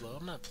Diablo.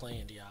 I'm not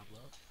playing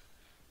Diablo.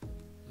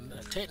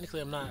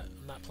 Technically, I'm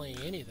not playing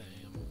anything.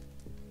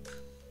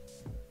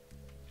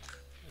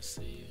 Let's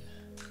see.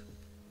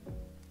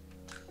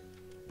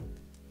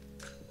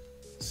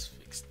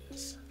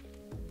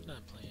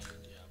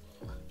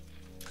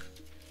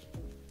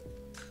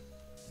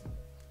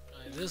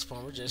 At this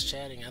point, we're just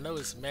chatting. I know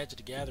it's Magic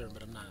the Gathering,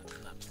 but I'm not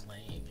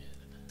playing it.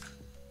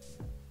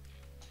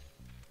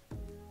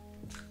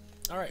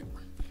 Alright.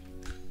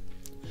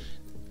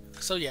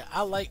 So yeah,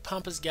 I like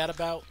Pompous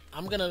Gadabout.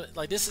 I'm gonna,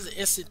 like, this is an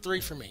instant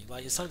 3 for me.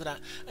 Like, it's something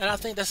and I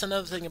think that's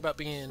another thing about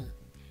being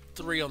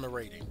 3 on the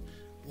rating.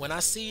 When I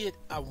see it,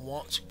 I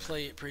want to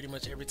play it pretty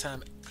much every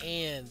time,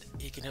 and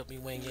it can help me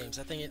win games.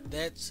 I think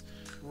that's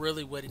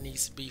really what it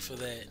needs to be for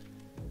that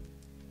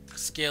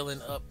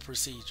scaling up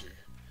procedure.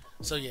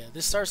 So yeah,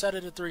 this starts out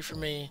at a 3 for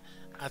me.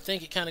 I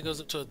think it kind of goes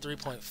up to a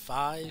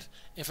 3.5.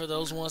 And for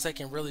those ones that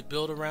can really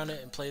build around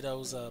it and play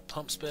those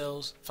pump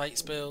spells, fight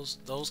spells,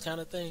 those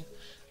kind of things,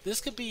 this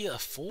could be a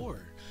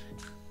 4.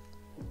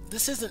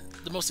 This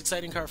isn't the most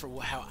exciting card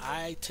for how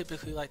I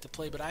typically like to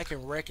play, but I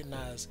can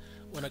recognize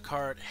when a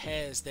card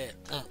has that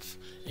oomph.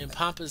 And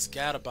Pompous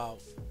Gadabout,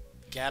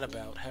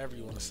 however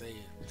you want to say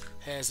it,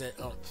 has that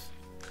oomph.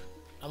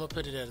 I'm going to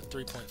put it at a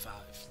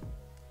 3.5.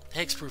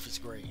 Hexproof is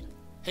great.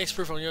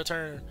 Hexproof on your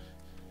turn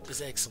is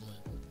excellent.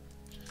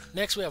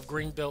 Next we have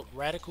Greenbelt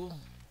Radical.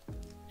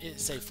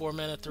 It's a 4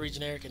 mana, 3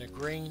 generic and a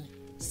green.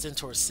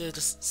 Centaur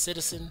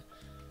Citizen.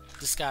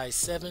 Disguise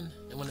 7.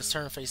 And when it's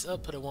turn face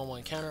up, put a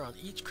 1/1 counter on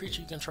each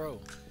creature you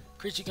control.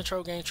 Creature you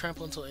control gain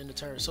trample until end of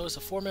turn. So it's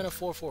a 4 mana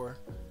 4/4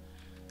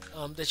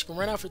 that you can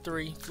run out for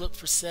 3, flip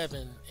for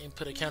 7, and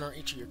put a counter on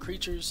each of your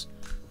creatures.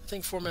 I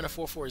think 4 mana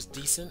 4/4 is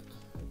decent.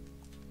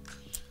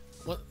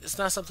 Well, it's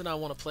not something I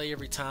want to play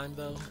every time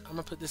though. I'm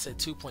gonna put this at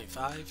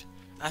 2.5.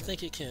 I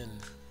think it can,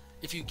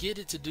 if you get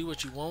it to do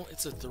what you want,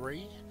 it's a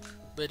 3.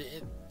 But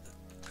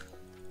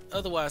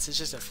otherwise it's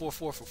just a 4-4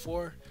 for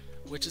 4,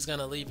 which is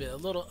gonna leave it a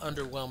little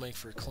underwhelming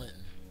for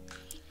Clinton.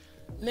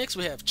 Next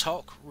we have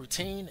Chalk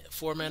Routine,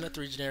 4 mana,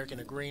 3 generic and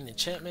a green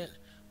enchantment.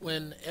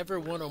 Whenever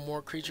one or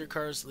more creature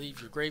cards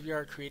leave your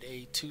graveyard, create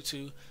a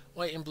 2/2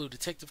 white and blue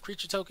detective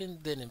creature token,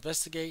 then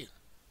investigate.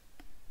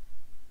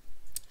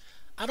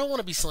 I don't want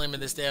to be slamming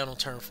this down on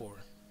turn 4.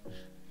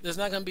 There's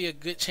not going to be a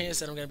good chance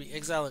that I'm going to be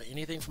exiling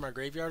anything from my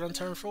graveyard on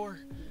turn 4.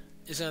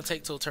 It's going to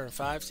take till turn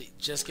 5 to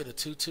just get a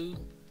 2/2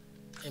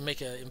 and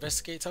make an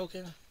investigate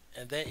token,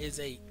 and that is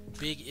a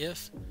big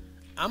if.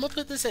 I'm going to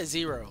put this at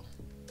 0.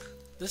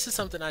 This is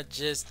something I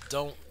just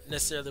don't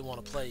necessarily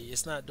want to play.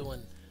 It's not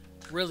doing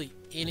really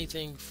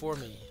anything for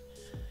me.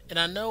 And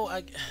I know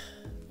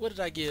what did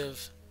I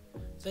give?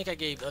 I think I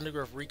gave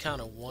Undergrowth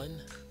Recon a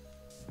 1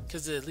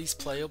 because it's at least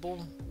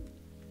playable.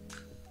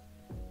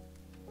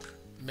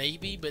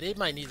 Maybe, but it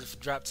might need to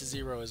drop to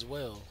 0 as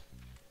well.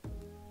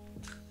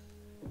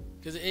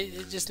 Because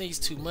it just needs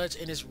too much,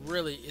 and it's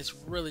really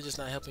just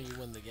not helping you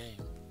win the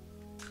game.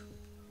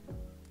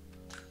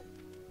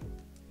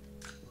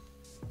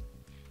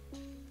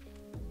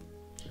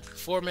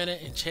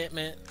 Four-minute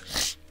enchantment.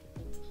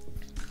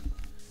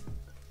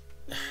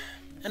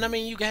 And I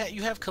mean, you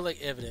have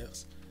collect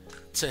evidence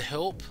to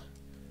help,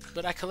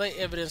 but I collect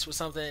evidence with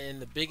something,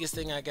 and the biggest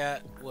thing I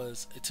got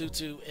was a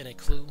 2/2 and a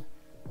clue.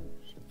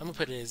 I'm gonna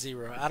put it at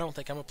 0. I don't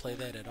think I'm gonna play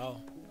that at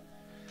all.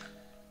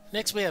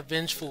 Next we have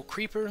Vengeful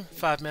Creeper,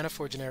 5 mana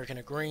for generic and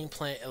a green,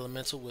 plant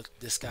elemental with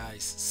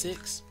disguise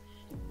 6.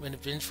 When a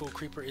Vengeful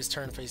Creeper is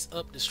turned face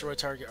up, destroy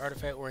target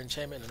artifact or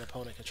enchantment an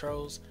opponent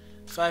controls.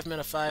 5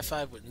 mana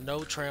 5/5 with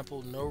no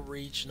trample, no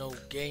reach, no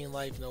gain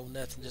life, no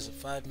nothing, just a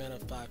 5 mana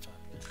 5/5.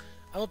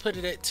 I'm gonna put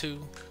it at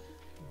 2.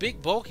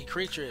 Big bulky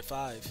creature at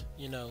 5,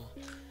 you know.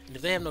 And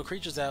if they have no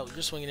creatures out,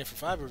 you're swinging in for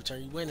 5 every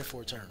turn, you win in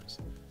 4 turns.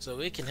 So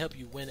it can help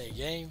you win a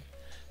game,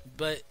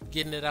 but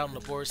getting it out on the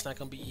board is not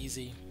gonna be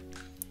easy.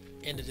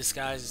 And the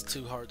disguise is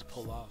too hard to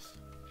pull off.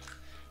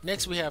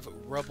 Next we have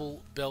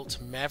Rubble Belt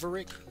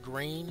Maverick,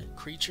 green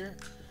creature,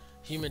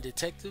 human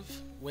detective.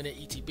 When it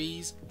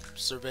ETBs,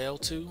 surveil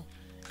 2,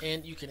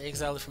 and you can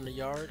exile it from the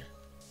yard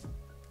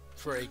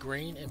for a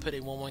green and put a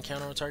 1/1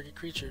 counter on target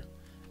creature.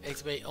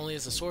 Activate only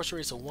as a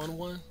sorcery. It's a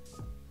 1/1.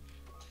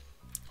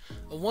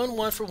 A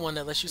 1/1 for 1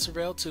 that lets you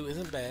surveil 2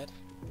 isn't bad.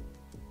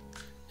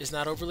 It's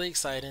not overly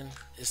exciting.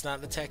 It's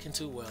not attacking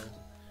too well.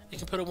 It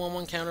can put a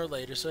 1/1 counter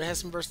later, so it has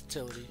some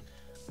versatility.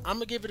 I'm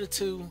gonna give it a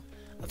 2.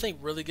 I think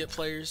really good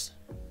players,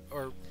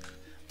 or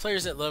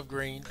players that love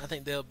green, I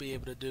think they'll be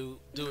able to do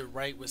it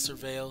right with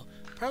surveil.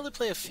 Probably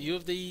play a few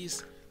of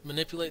these,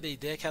 manipulate their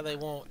deck how they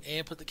want,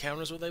 and put the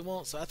counters where they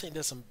want. So I think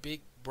there's some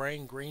big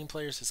brain green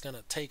players that's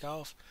gonna take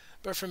off.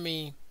 But for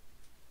me,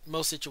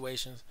 most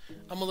situations,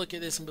 I'm gonna look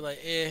at this and be like,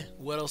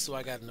 what else do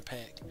I got in the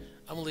pack?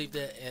 I'm gonna leave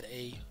that at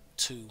a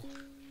 2.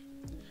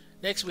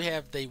 Next we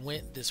have They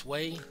Went This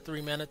Way,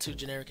 3 mana, 2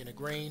 generic and a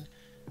green.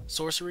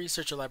 Sorcery,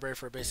 search your library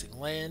for a basic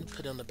land,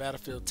 put it on the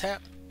battlefield,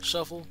 tap,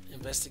 shuffle,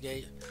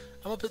 investigate.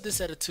 I'm gonna put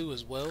this at a 2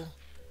 as well.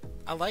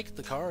 I like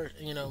the card,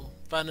 you know,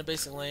 finding a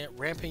basic land,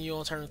 ramping you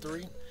on turn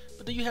 3,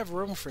 but do you have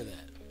room for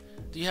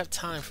that? Do you have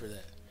time for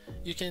that?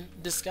 You can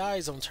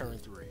disguise on turn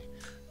 3.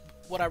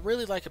 What I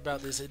really like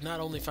about this, it not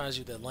only finds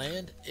you the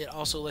land, it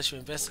also lets you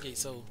investigate,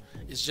 so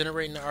it's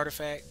generating an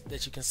artifact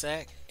that you can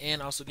sack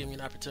and also giving you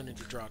an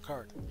opportunity to draw a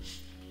card.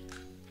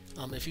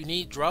 If you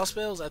need draw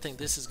spells, I think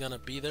this is going to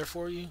be there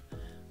for you,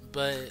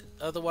 but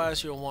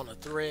otherwise you'll want a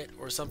threat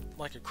or something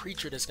like a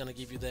creature that's going to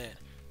give you that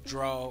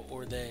draw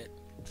or that,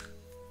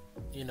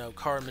 you know,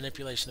 card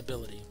manipulation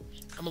ability.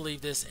 I'm going to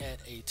leave this at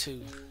a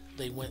 2.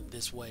 They Went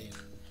This Way.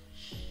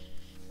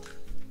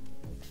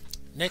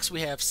 Next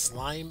we have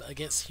Slime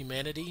Against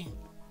Humanity.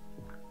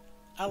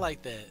 I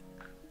like that.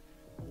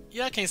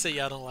 Yeah, I can't say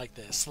y'all don't like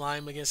that.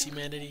 Slime Against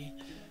Humanity.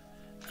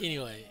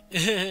 Anyway,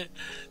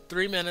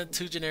 3 mana,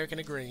 2 generic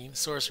and a green.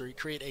 Sorcery,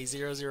 create a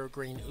 0/0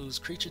 green ooze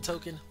creature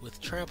token with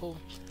trample.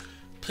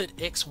 Put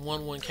X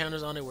 1/1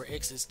 counters on it, where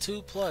X is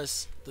 2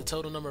 plus the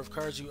total number of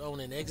cards you own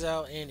in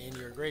exile and in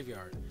your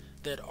graveyard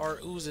that are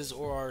oozes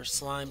or are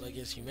Slime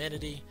Against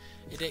Humanity.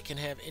 A deck can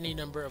have any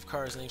number of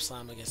cards named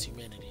Slime Against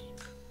Humanity.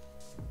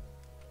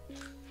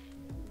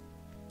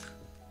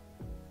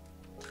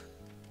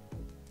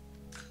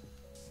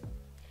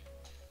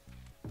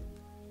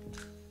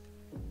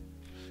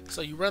 So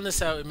you run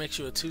this out, it makes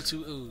you a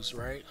 2/2 ooze,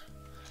 right?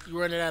 You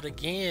run it out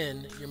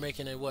again, you're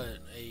making a what?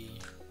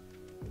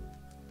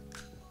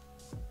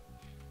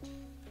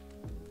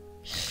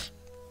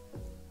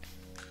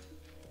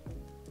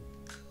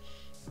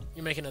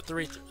 You're making a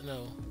 3.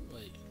 No,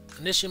 wait.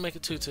 Initially you make a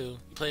 2/2. You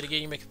play it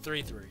again, you make a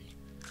 3/3.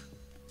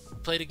 You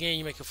play it again,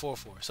 you make a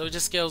 4/4. So it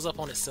just scales up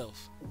on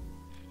itself.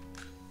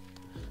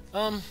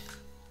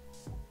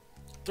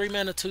 3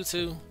 mana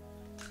 2/2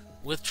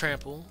 with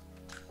trample.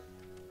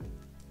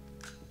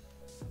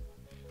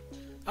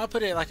 I'll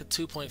put it at like a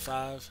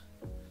 2.5.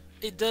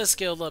 It does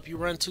scale up. You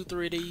run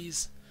 2-3 of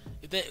these,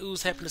 If that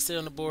ooze happen to stay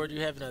on the board,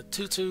 you're having a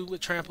 2/2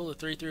 with trample, a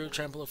 3/3 with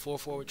trample, a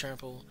 4/4 with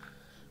trample.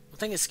 I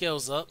think it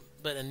scales up,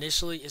 but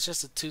initially it's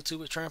just a 2/2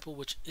 with trample,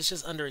 which is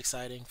just under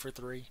exciting for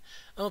 3.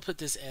 I'm gonna put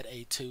this at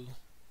a 2.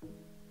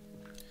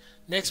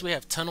 Next we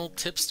have Tunnel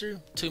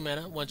Tipster, 2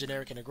 mana, 1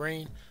 generic and a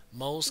green.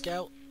 Mole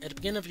Scout. At the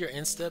beginning of your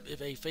end step,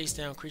 if a face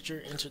down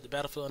creature entered the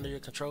battlefield under your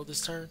control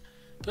this turn,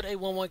 put a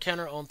 1/1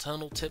 counter on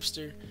Tunnel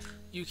Tipster.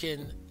 You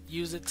can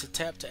use it to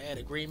tap to add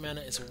a green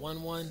mana. It's a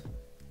 1/1.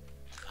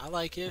 I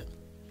like it.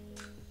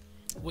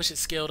 Wish it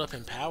scaled up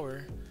in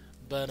power,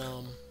 but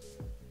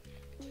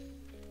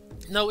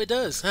no, it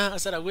does. I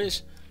said I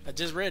wish. I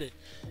just read it.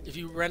 If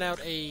you run out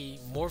a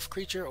morph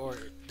creature or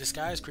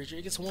disguise creature,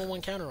 it gets a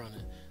 1/1 counter on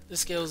it.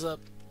 This scales up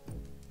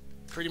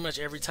pretty much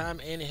every time,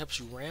 and it helps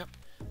you ramp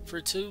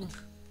for 2.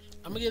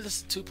 I'm gonna give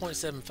this a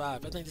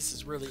 2.75. I think this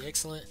is really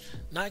excellent.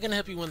 Not gonna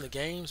help you win the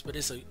games, but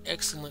it's an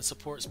excellent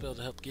support spell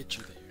to help get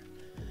you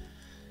there.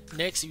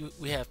 Next,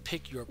 we have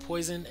Pick Your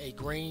Poison, a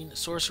green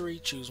sorcery.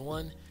 Choose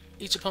 1.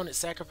 Each opponent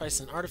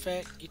sacrifices an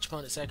artifact. Each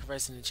opponent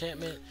sacrifices an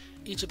enchantment.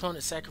 Each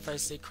opponent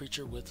sacrifices a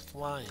creature with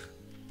flying.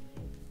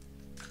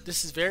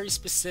 This is very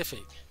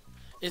specific.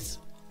 It's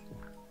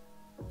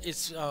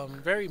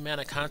very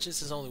mana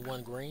conscious. It's only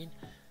 1 green,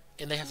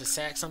 and they have to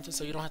sack something,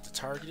 so you don't have to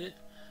target it.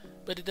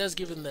 But it does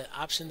give them the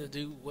option to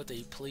do what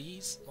they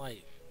please,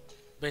 like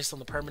based on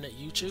the permanent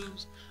you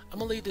choose. I'm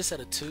gonna leave this at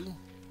a 2.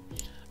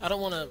 I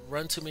don't want to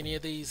run too many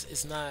of these.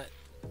 It's not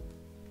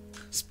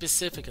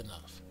specific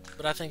enough,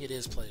 but I think it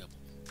is playable.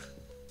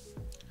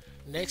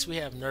 Next we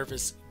have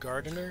Nervous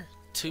Gardener,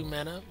 2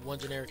 mana, 1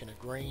 generic and a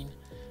green.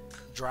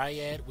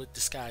 Dryad with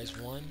Disguise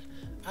 1.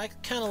 I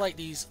kind of like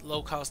these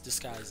low cost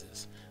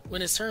disguises.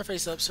 When it's turn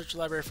face up, search your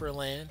library for a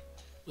land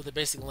with a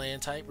basic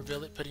land type,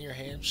 reveal it, put it in your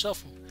hand,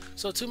 shuffle.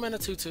 So 2 mana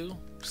 2/2,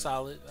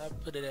 solid. I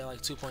put it at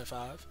like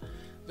 2.5.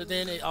 But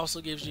then it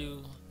also gives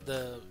you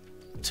the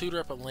tutor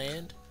up a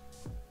land.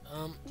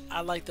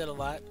 I like that a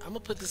lot. I'm gonna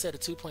put this at a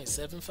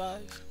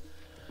 2.75.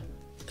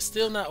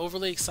 Still not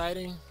overly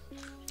exciting.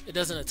 It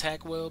doesn't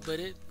attack well, but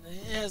it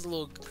has a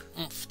little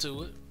oomph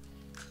to it.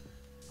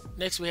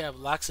 Next we have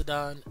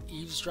Loxodon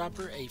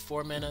Eavesdropper, a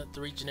 4 mana,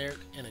 3 generic,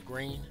 and a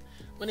green.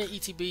 When it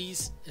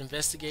ETBs,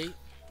 investigate.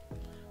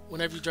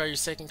 Whenever you draw your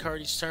second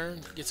card each turn,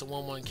 it gets a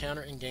 1/1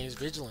 counter and gains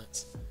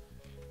vigilance.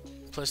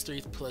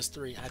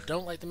 +3/+3. I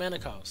don't like the mana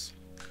cost.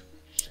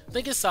 I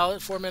think it's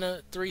solid. 4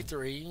 mana,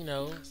 3/3. You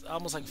know, it's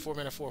almost like 4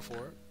 mana,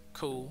 4/4.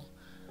 Cool.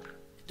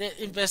 That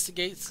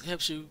investigates,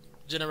 helps you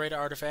generate an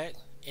artifact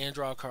and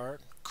draw a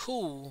card.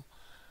 Cool.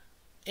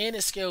 And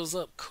it scales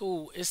up.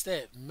 Cool. It's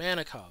that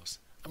mana cost.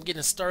 I'm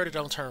getting started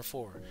on turn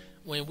 4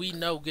 when we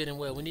know good and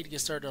well we need to get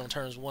started on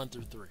turns 1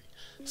 through 3.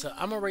 So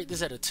I'm gonna rate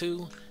this at a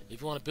 2.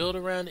 If you want to build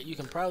around it, you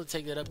can probably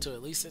take that up to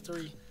at least a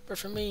 3. But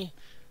for me,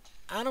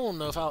 I don't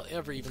know if I'll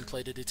ever even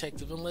play the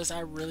detective unless I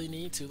really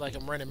need to. Like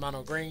I'm running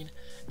mono green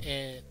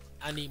and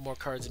I need more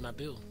cards in my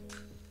build.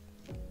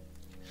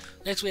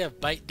 Next we have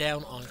Bite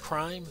Down on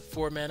Crime,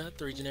 4 mana,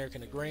 3 generic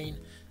and a green.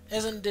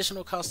 As an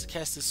additional cost to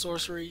cast this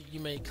sorcery, you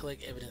may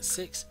collect evidence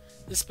 6.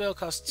 This spell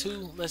costs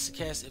 2 less to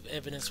cast if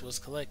evidence was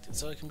collected,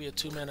 so it can be a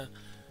 2 mana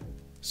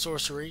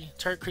sorcery.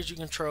 Target creature you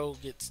control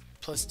gets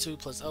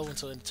 +2/+0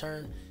 until end of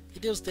turn.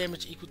 It deals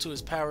damage equal to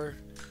its power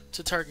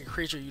to target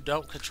creature you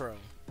don't control.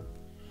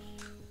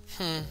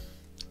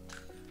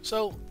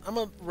 So I'm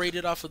gonna rate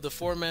it off of the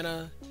 4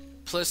 mana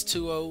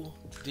 +2/0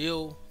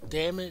 deal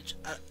damage.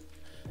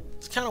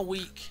 It's kind of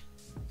weak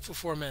for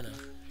 4 mana,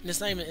 and it's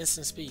not even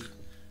instant speed.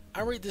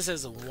 I rate this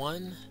as a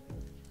 1.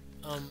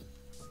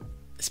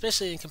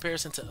 Especially in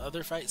comparison to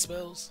other fight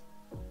spells.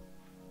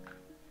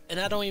 And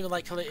I don't even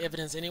like collect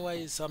evidence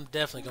anyway, so I'm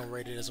definitely going to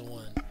rate it as a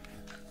 1.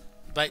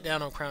 Bite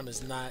Down on Crime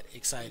is not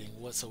exciting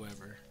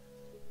whatsoever.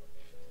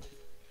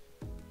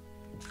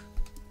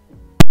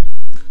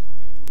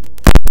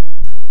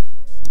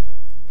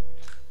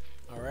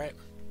 Alright.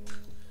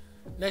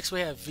 Next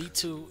we have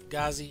V2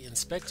 Ghazi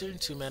Inspector,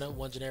 2 mana,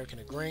 1 generic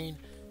and a green.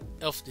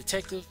 Elf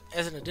Detective.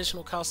 As an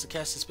additional cost to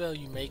cast a spell,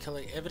 you may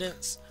collect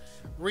evidence.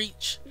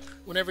 Reach.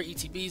 Whenever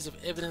ETBs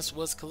of evidence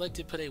was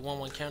collected, put a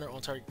 1/1 counter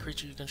on target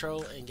creature you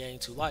control and gain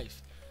 2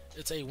 life.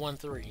 It's a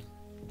 1/3.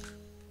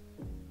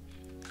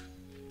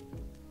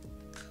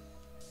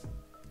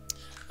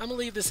 I'm gonna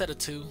leave this at a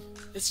 2.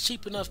 It's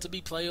cheap enough to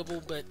be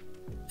playable, but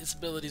its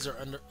abilities are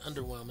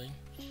underwhelming.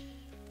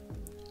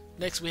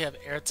 Next we have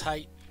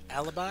Airtight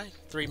Alibi,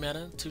 3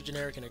 mana, 2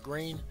 generic and a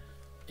green.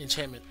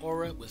 Enchantment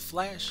Aura with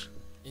Flash.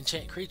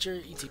 Enchant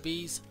creature,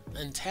 ETBs,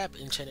 untap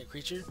enchanted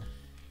creature.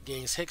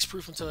 Gains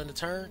hexproof until end of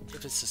turn.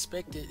 If it's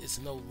suspected, it's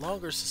no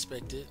longer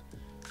suspected.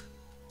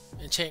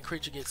 Enchant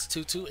creature gets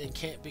 2/2 and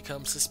can't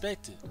become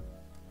suspected.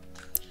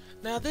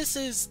 Now this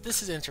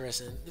is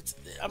interesting.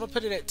 I'm gonna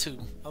put it at 2.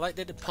 I like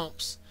that it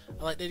pumps.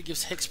 I like that it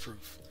gives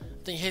hexproof.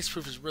 I think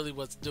hexproof is really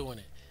what's doing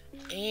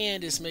it,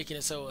 and it's making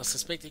it so a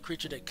suspected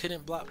creature that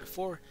couldn't block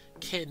before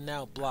can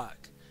now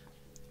block.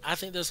 I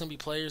think there's gonna be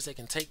players that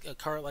can take a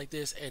card like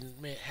this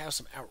and man have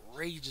some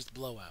outrageous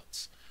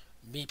blowouts.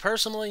 Me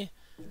personally,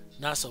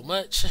 not so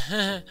much.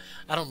 I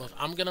don't know if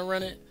I'm gonna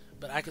run it,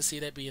 but I could see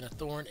that being a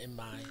thorn in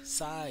my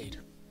side.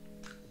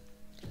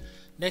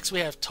 Next we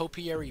have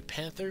Topiary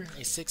Panther,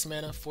 a 6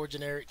 mana, 4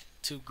 generic,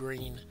 2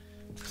 green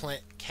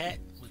plant cat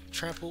with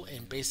trample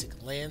and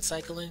basic land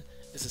cycling.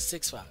 It's a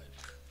 6/5.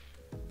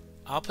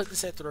 I'll put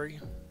this at 3.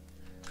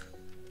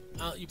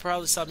 You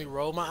probably saw me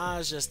roll my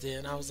eyes just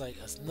then. I was like,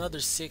 another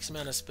 6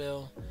 mana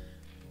spell.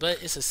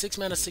 But it's a 6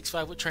 mana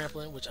 6/5 with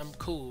trampling, which I'm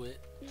cool with.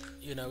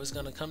 You know, it's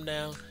going to come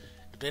down.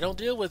 If they don't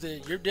deal with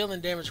it, you're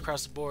dealing damage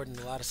across the board in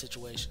a lot of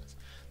situations.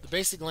 The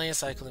basic land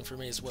cycling for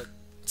me is what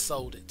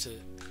sold it to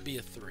be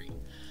a 3.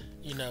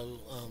 You know,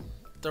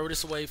 throw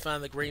this away,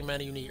 find the green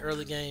mana you need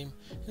early game.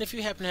 And if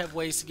you happen to have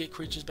ways to get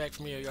creatures back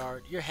from your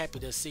yard, you're happy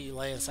to see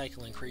land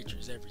cycling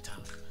creatures every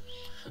time.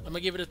 I'm going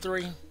to give it a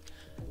 3.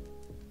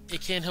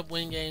 It can help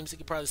win games. It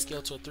could probably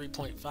scale to a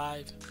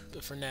 3.5.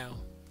 But for now,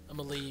 I'm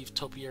going to leave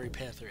Topiary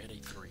Panther at a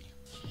 3.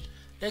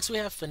 Next we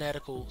have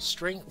Fanatical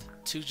Strength,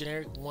 2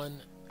 generic,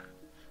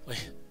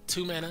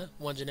 2 mana,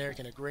 1 generic,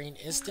 and a green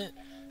instant.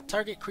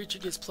 Target creature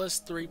gets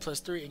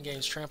 +3/+3 and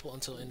gains trample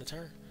until end of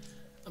turn.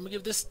 I'm gonna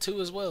give this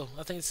 2 as well.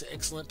 I think it's an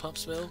excellent pump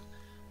spell.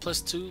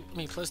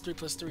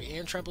 +3/+3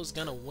 and trample is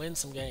gonna win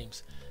some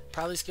games.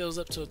 Probably scales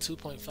up to a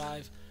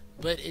 2.5,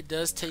 but it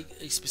does take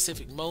a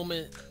specific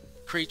moment,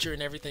 creature,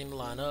 and everything to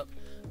line up.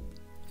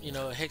 You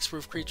know, a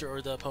hexproof creature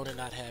or the opponent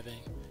not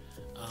having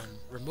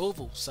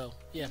removal. So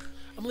yeah,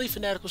 I'm gonna leave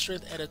Fanatical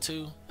Strength at a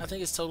 2. I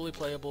think it's totally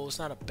playable. It's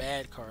not a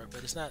bad card,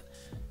 but it's not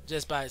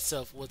just by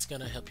itself what's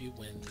gonna help you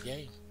win the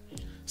game.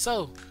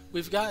 So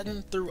we've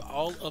gotten through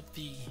all of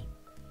the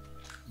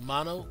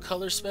mono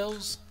color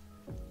spells,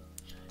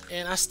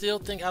 and I still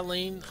think I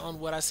lean on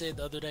what I said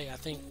the other day. I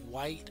think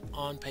white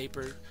on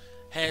paper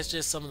has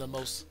just some of the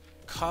most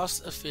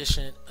cost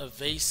efficient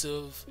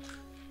evasive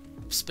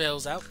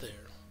spells out there,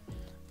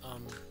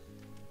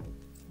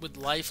 with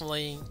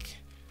lifelink,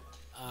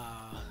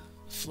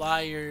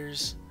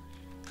 flyers,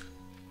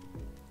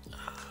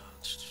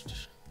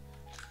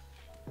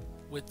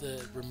 with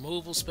the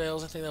removal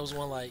spells. I think that was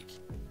one like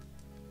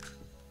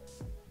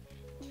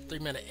 3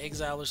 mana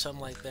exile or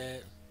something like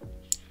that.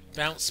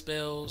 Bounce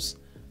spells,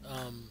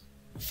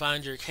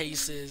 find your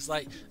cases.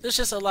 Like, there's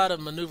just a lot of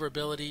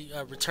maneuverability.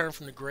 Return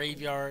from the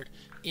graveyard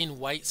in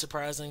white,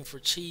 surprising for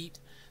cheap.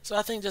 So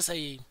I think just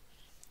in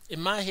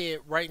my head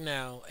right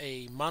now,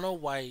 a mono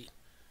white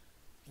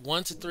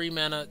 1 to 3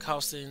 mana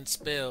costing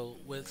spell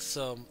with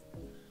some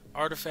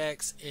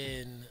artifacts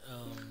and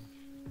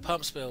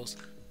pump spells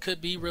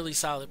could be really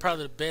solid.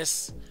 Probably the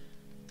best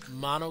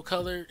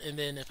monocolored, and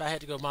then if I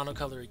had to go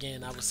monocolor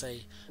again, I would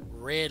say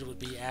red would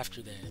be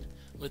after that,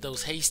 with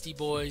those hasty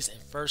boys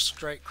and first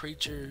strike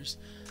creatures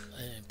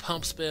and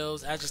pump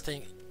spells. I just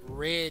think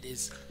red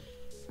is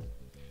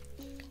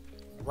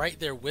right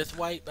there with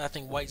white, but I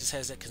think white just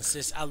has that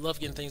consist. I love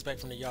getting things back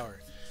from the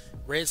yard.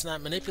 Red's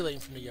not manipulating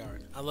from the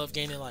yard. I love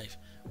gaining life.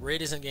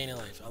 Red isn't gaining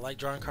life. I like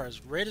drawing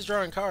cards. Red is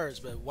drawing cards,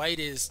 but white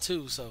is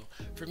too. So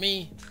for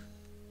me,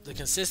 the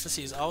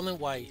consistency is all in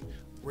white.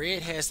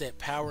 Red has that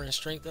power and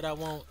strength that I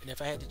want, and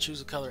if I had to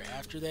choose a color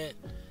after that,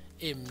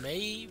 it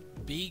may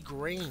be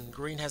green.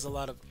 Green has a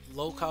lot of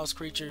low-cost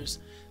creatures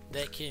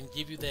that can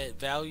give you that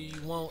value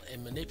you want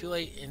and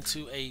manipulate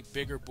into a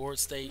bigger board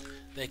state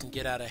that can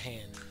get out of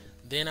hand.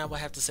 Then I would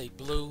have to say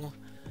blue.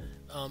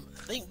 I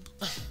think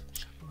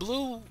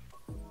blue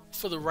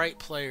for the right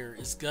player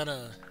is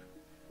gonna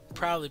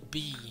probably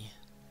be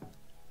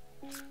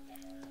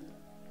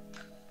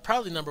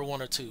number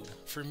 1 or 2.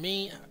 For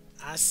me,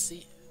 I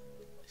see.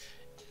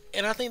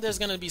 And I think there's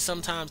going to be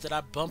some times that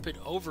I bump it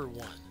over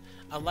 1.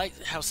 I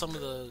like how some of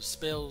the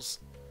spells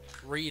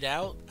read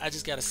out. I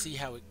just got to see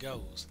how it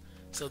goes.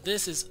 So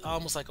this is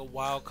almost like a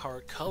wild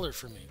card color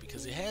for me,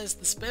 because it has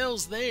the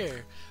spells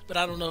there, but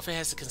I don't know if it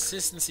has the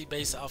consistency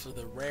based off of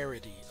the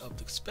rarity of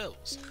the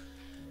spells.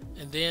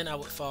 And then I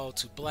would fall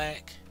to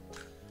black.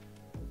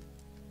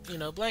 You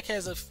know, black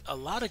has a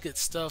lot of good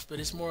stuff, but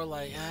it's more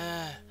like,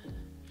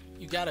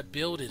 you got to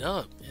build it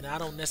up. And I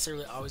don't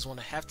necessarily always want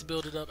to have to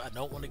build it up. I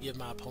don't want to give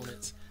my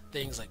opponents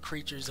things like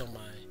creatures on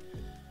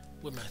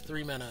with my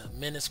 3 mana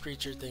menace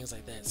creature, things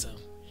like that. So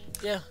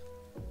yeah,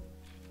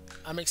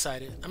 I'm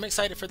excited. I'm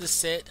excited for this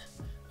set.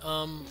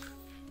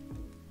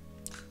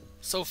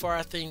 So far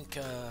I think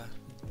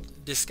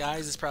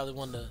disguise is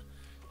probably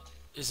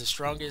is the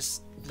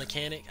strongest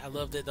mechanic. I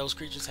love that those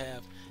creatures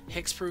have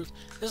hexproof.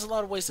 There's a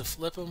lot of ways to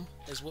flip them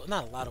as well.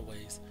 Not a lot of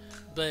ways,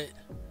 but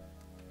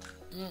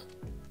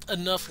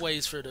enough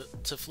ways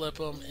to flip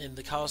them, and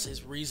the cost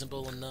is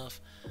reasonable enough.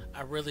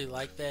 I really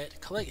like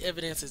that. Collect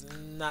evidence is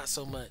not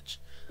so much.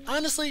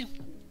 Honestly,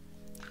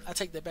 I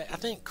take that back. I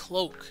think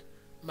cloak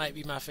might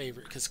be my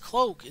favorite, because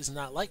cloak is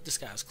not like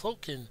disguise.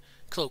 Cloak can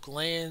cloak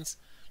lands,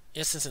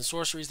 instants, and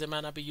sorceries that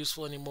might not be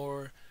useful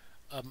anymore.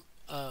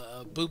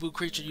 A boo-boo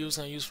creature you're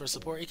going to use for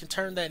support, it can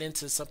turn that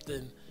into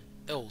something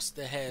else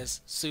that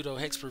has pseudo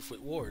hexproof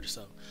with ward.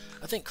 So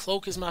I think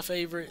cloak is my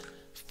favorite,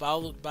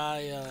 followed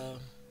by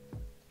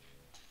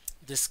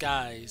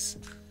disguise,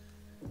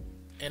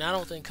 and I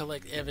don't think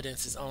collect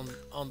evidence is on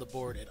the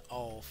board at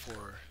all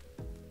for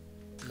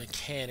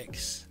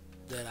mechanics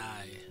that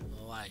I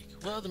like.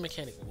 What other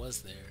mechanic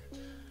was there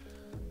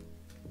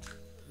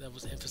that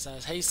was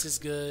emphasized? Haste is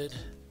good.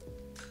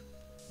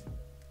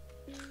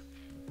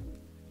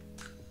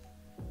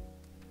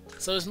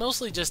 So it's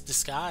mostly just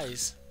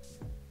disguise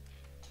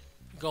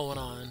going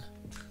on.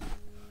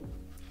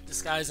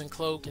 Disguise and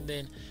cloak, and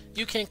then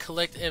you can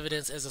collect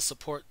evidence as a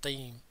support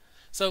theme.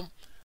 So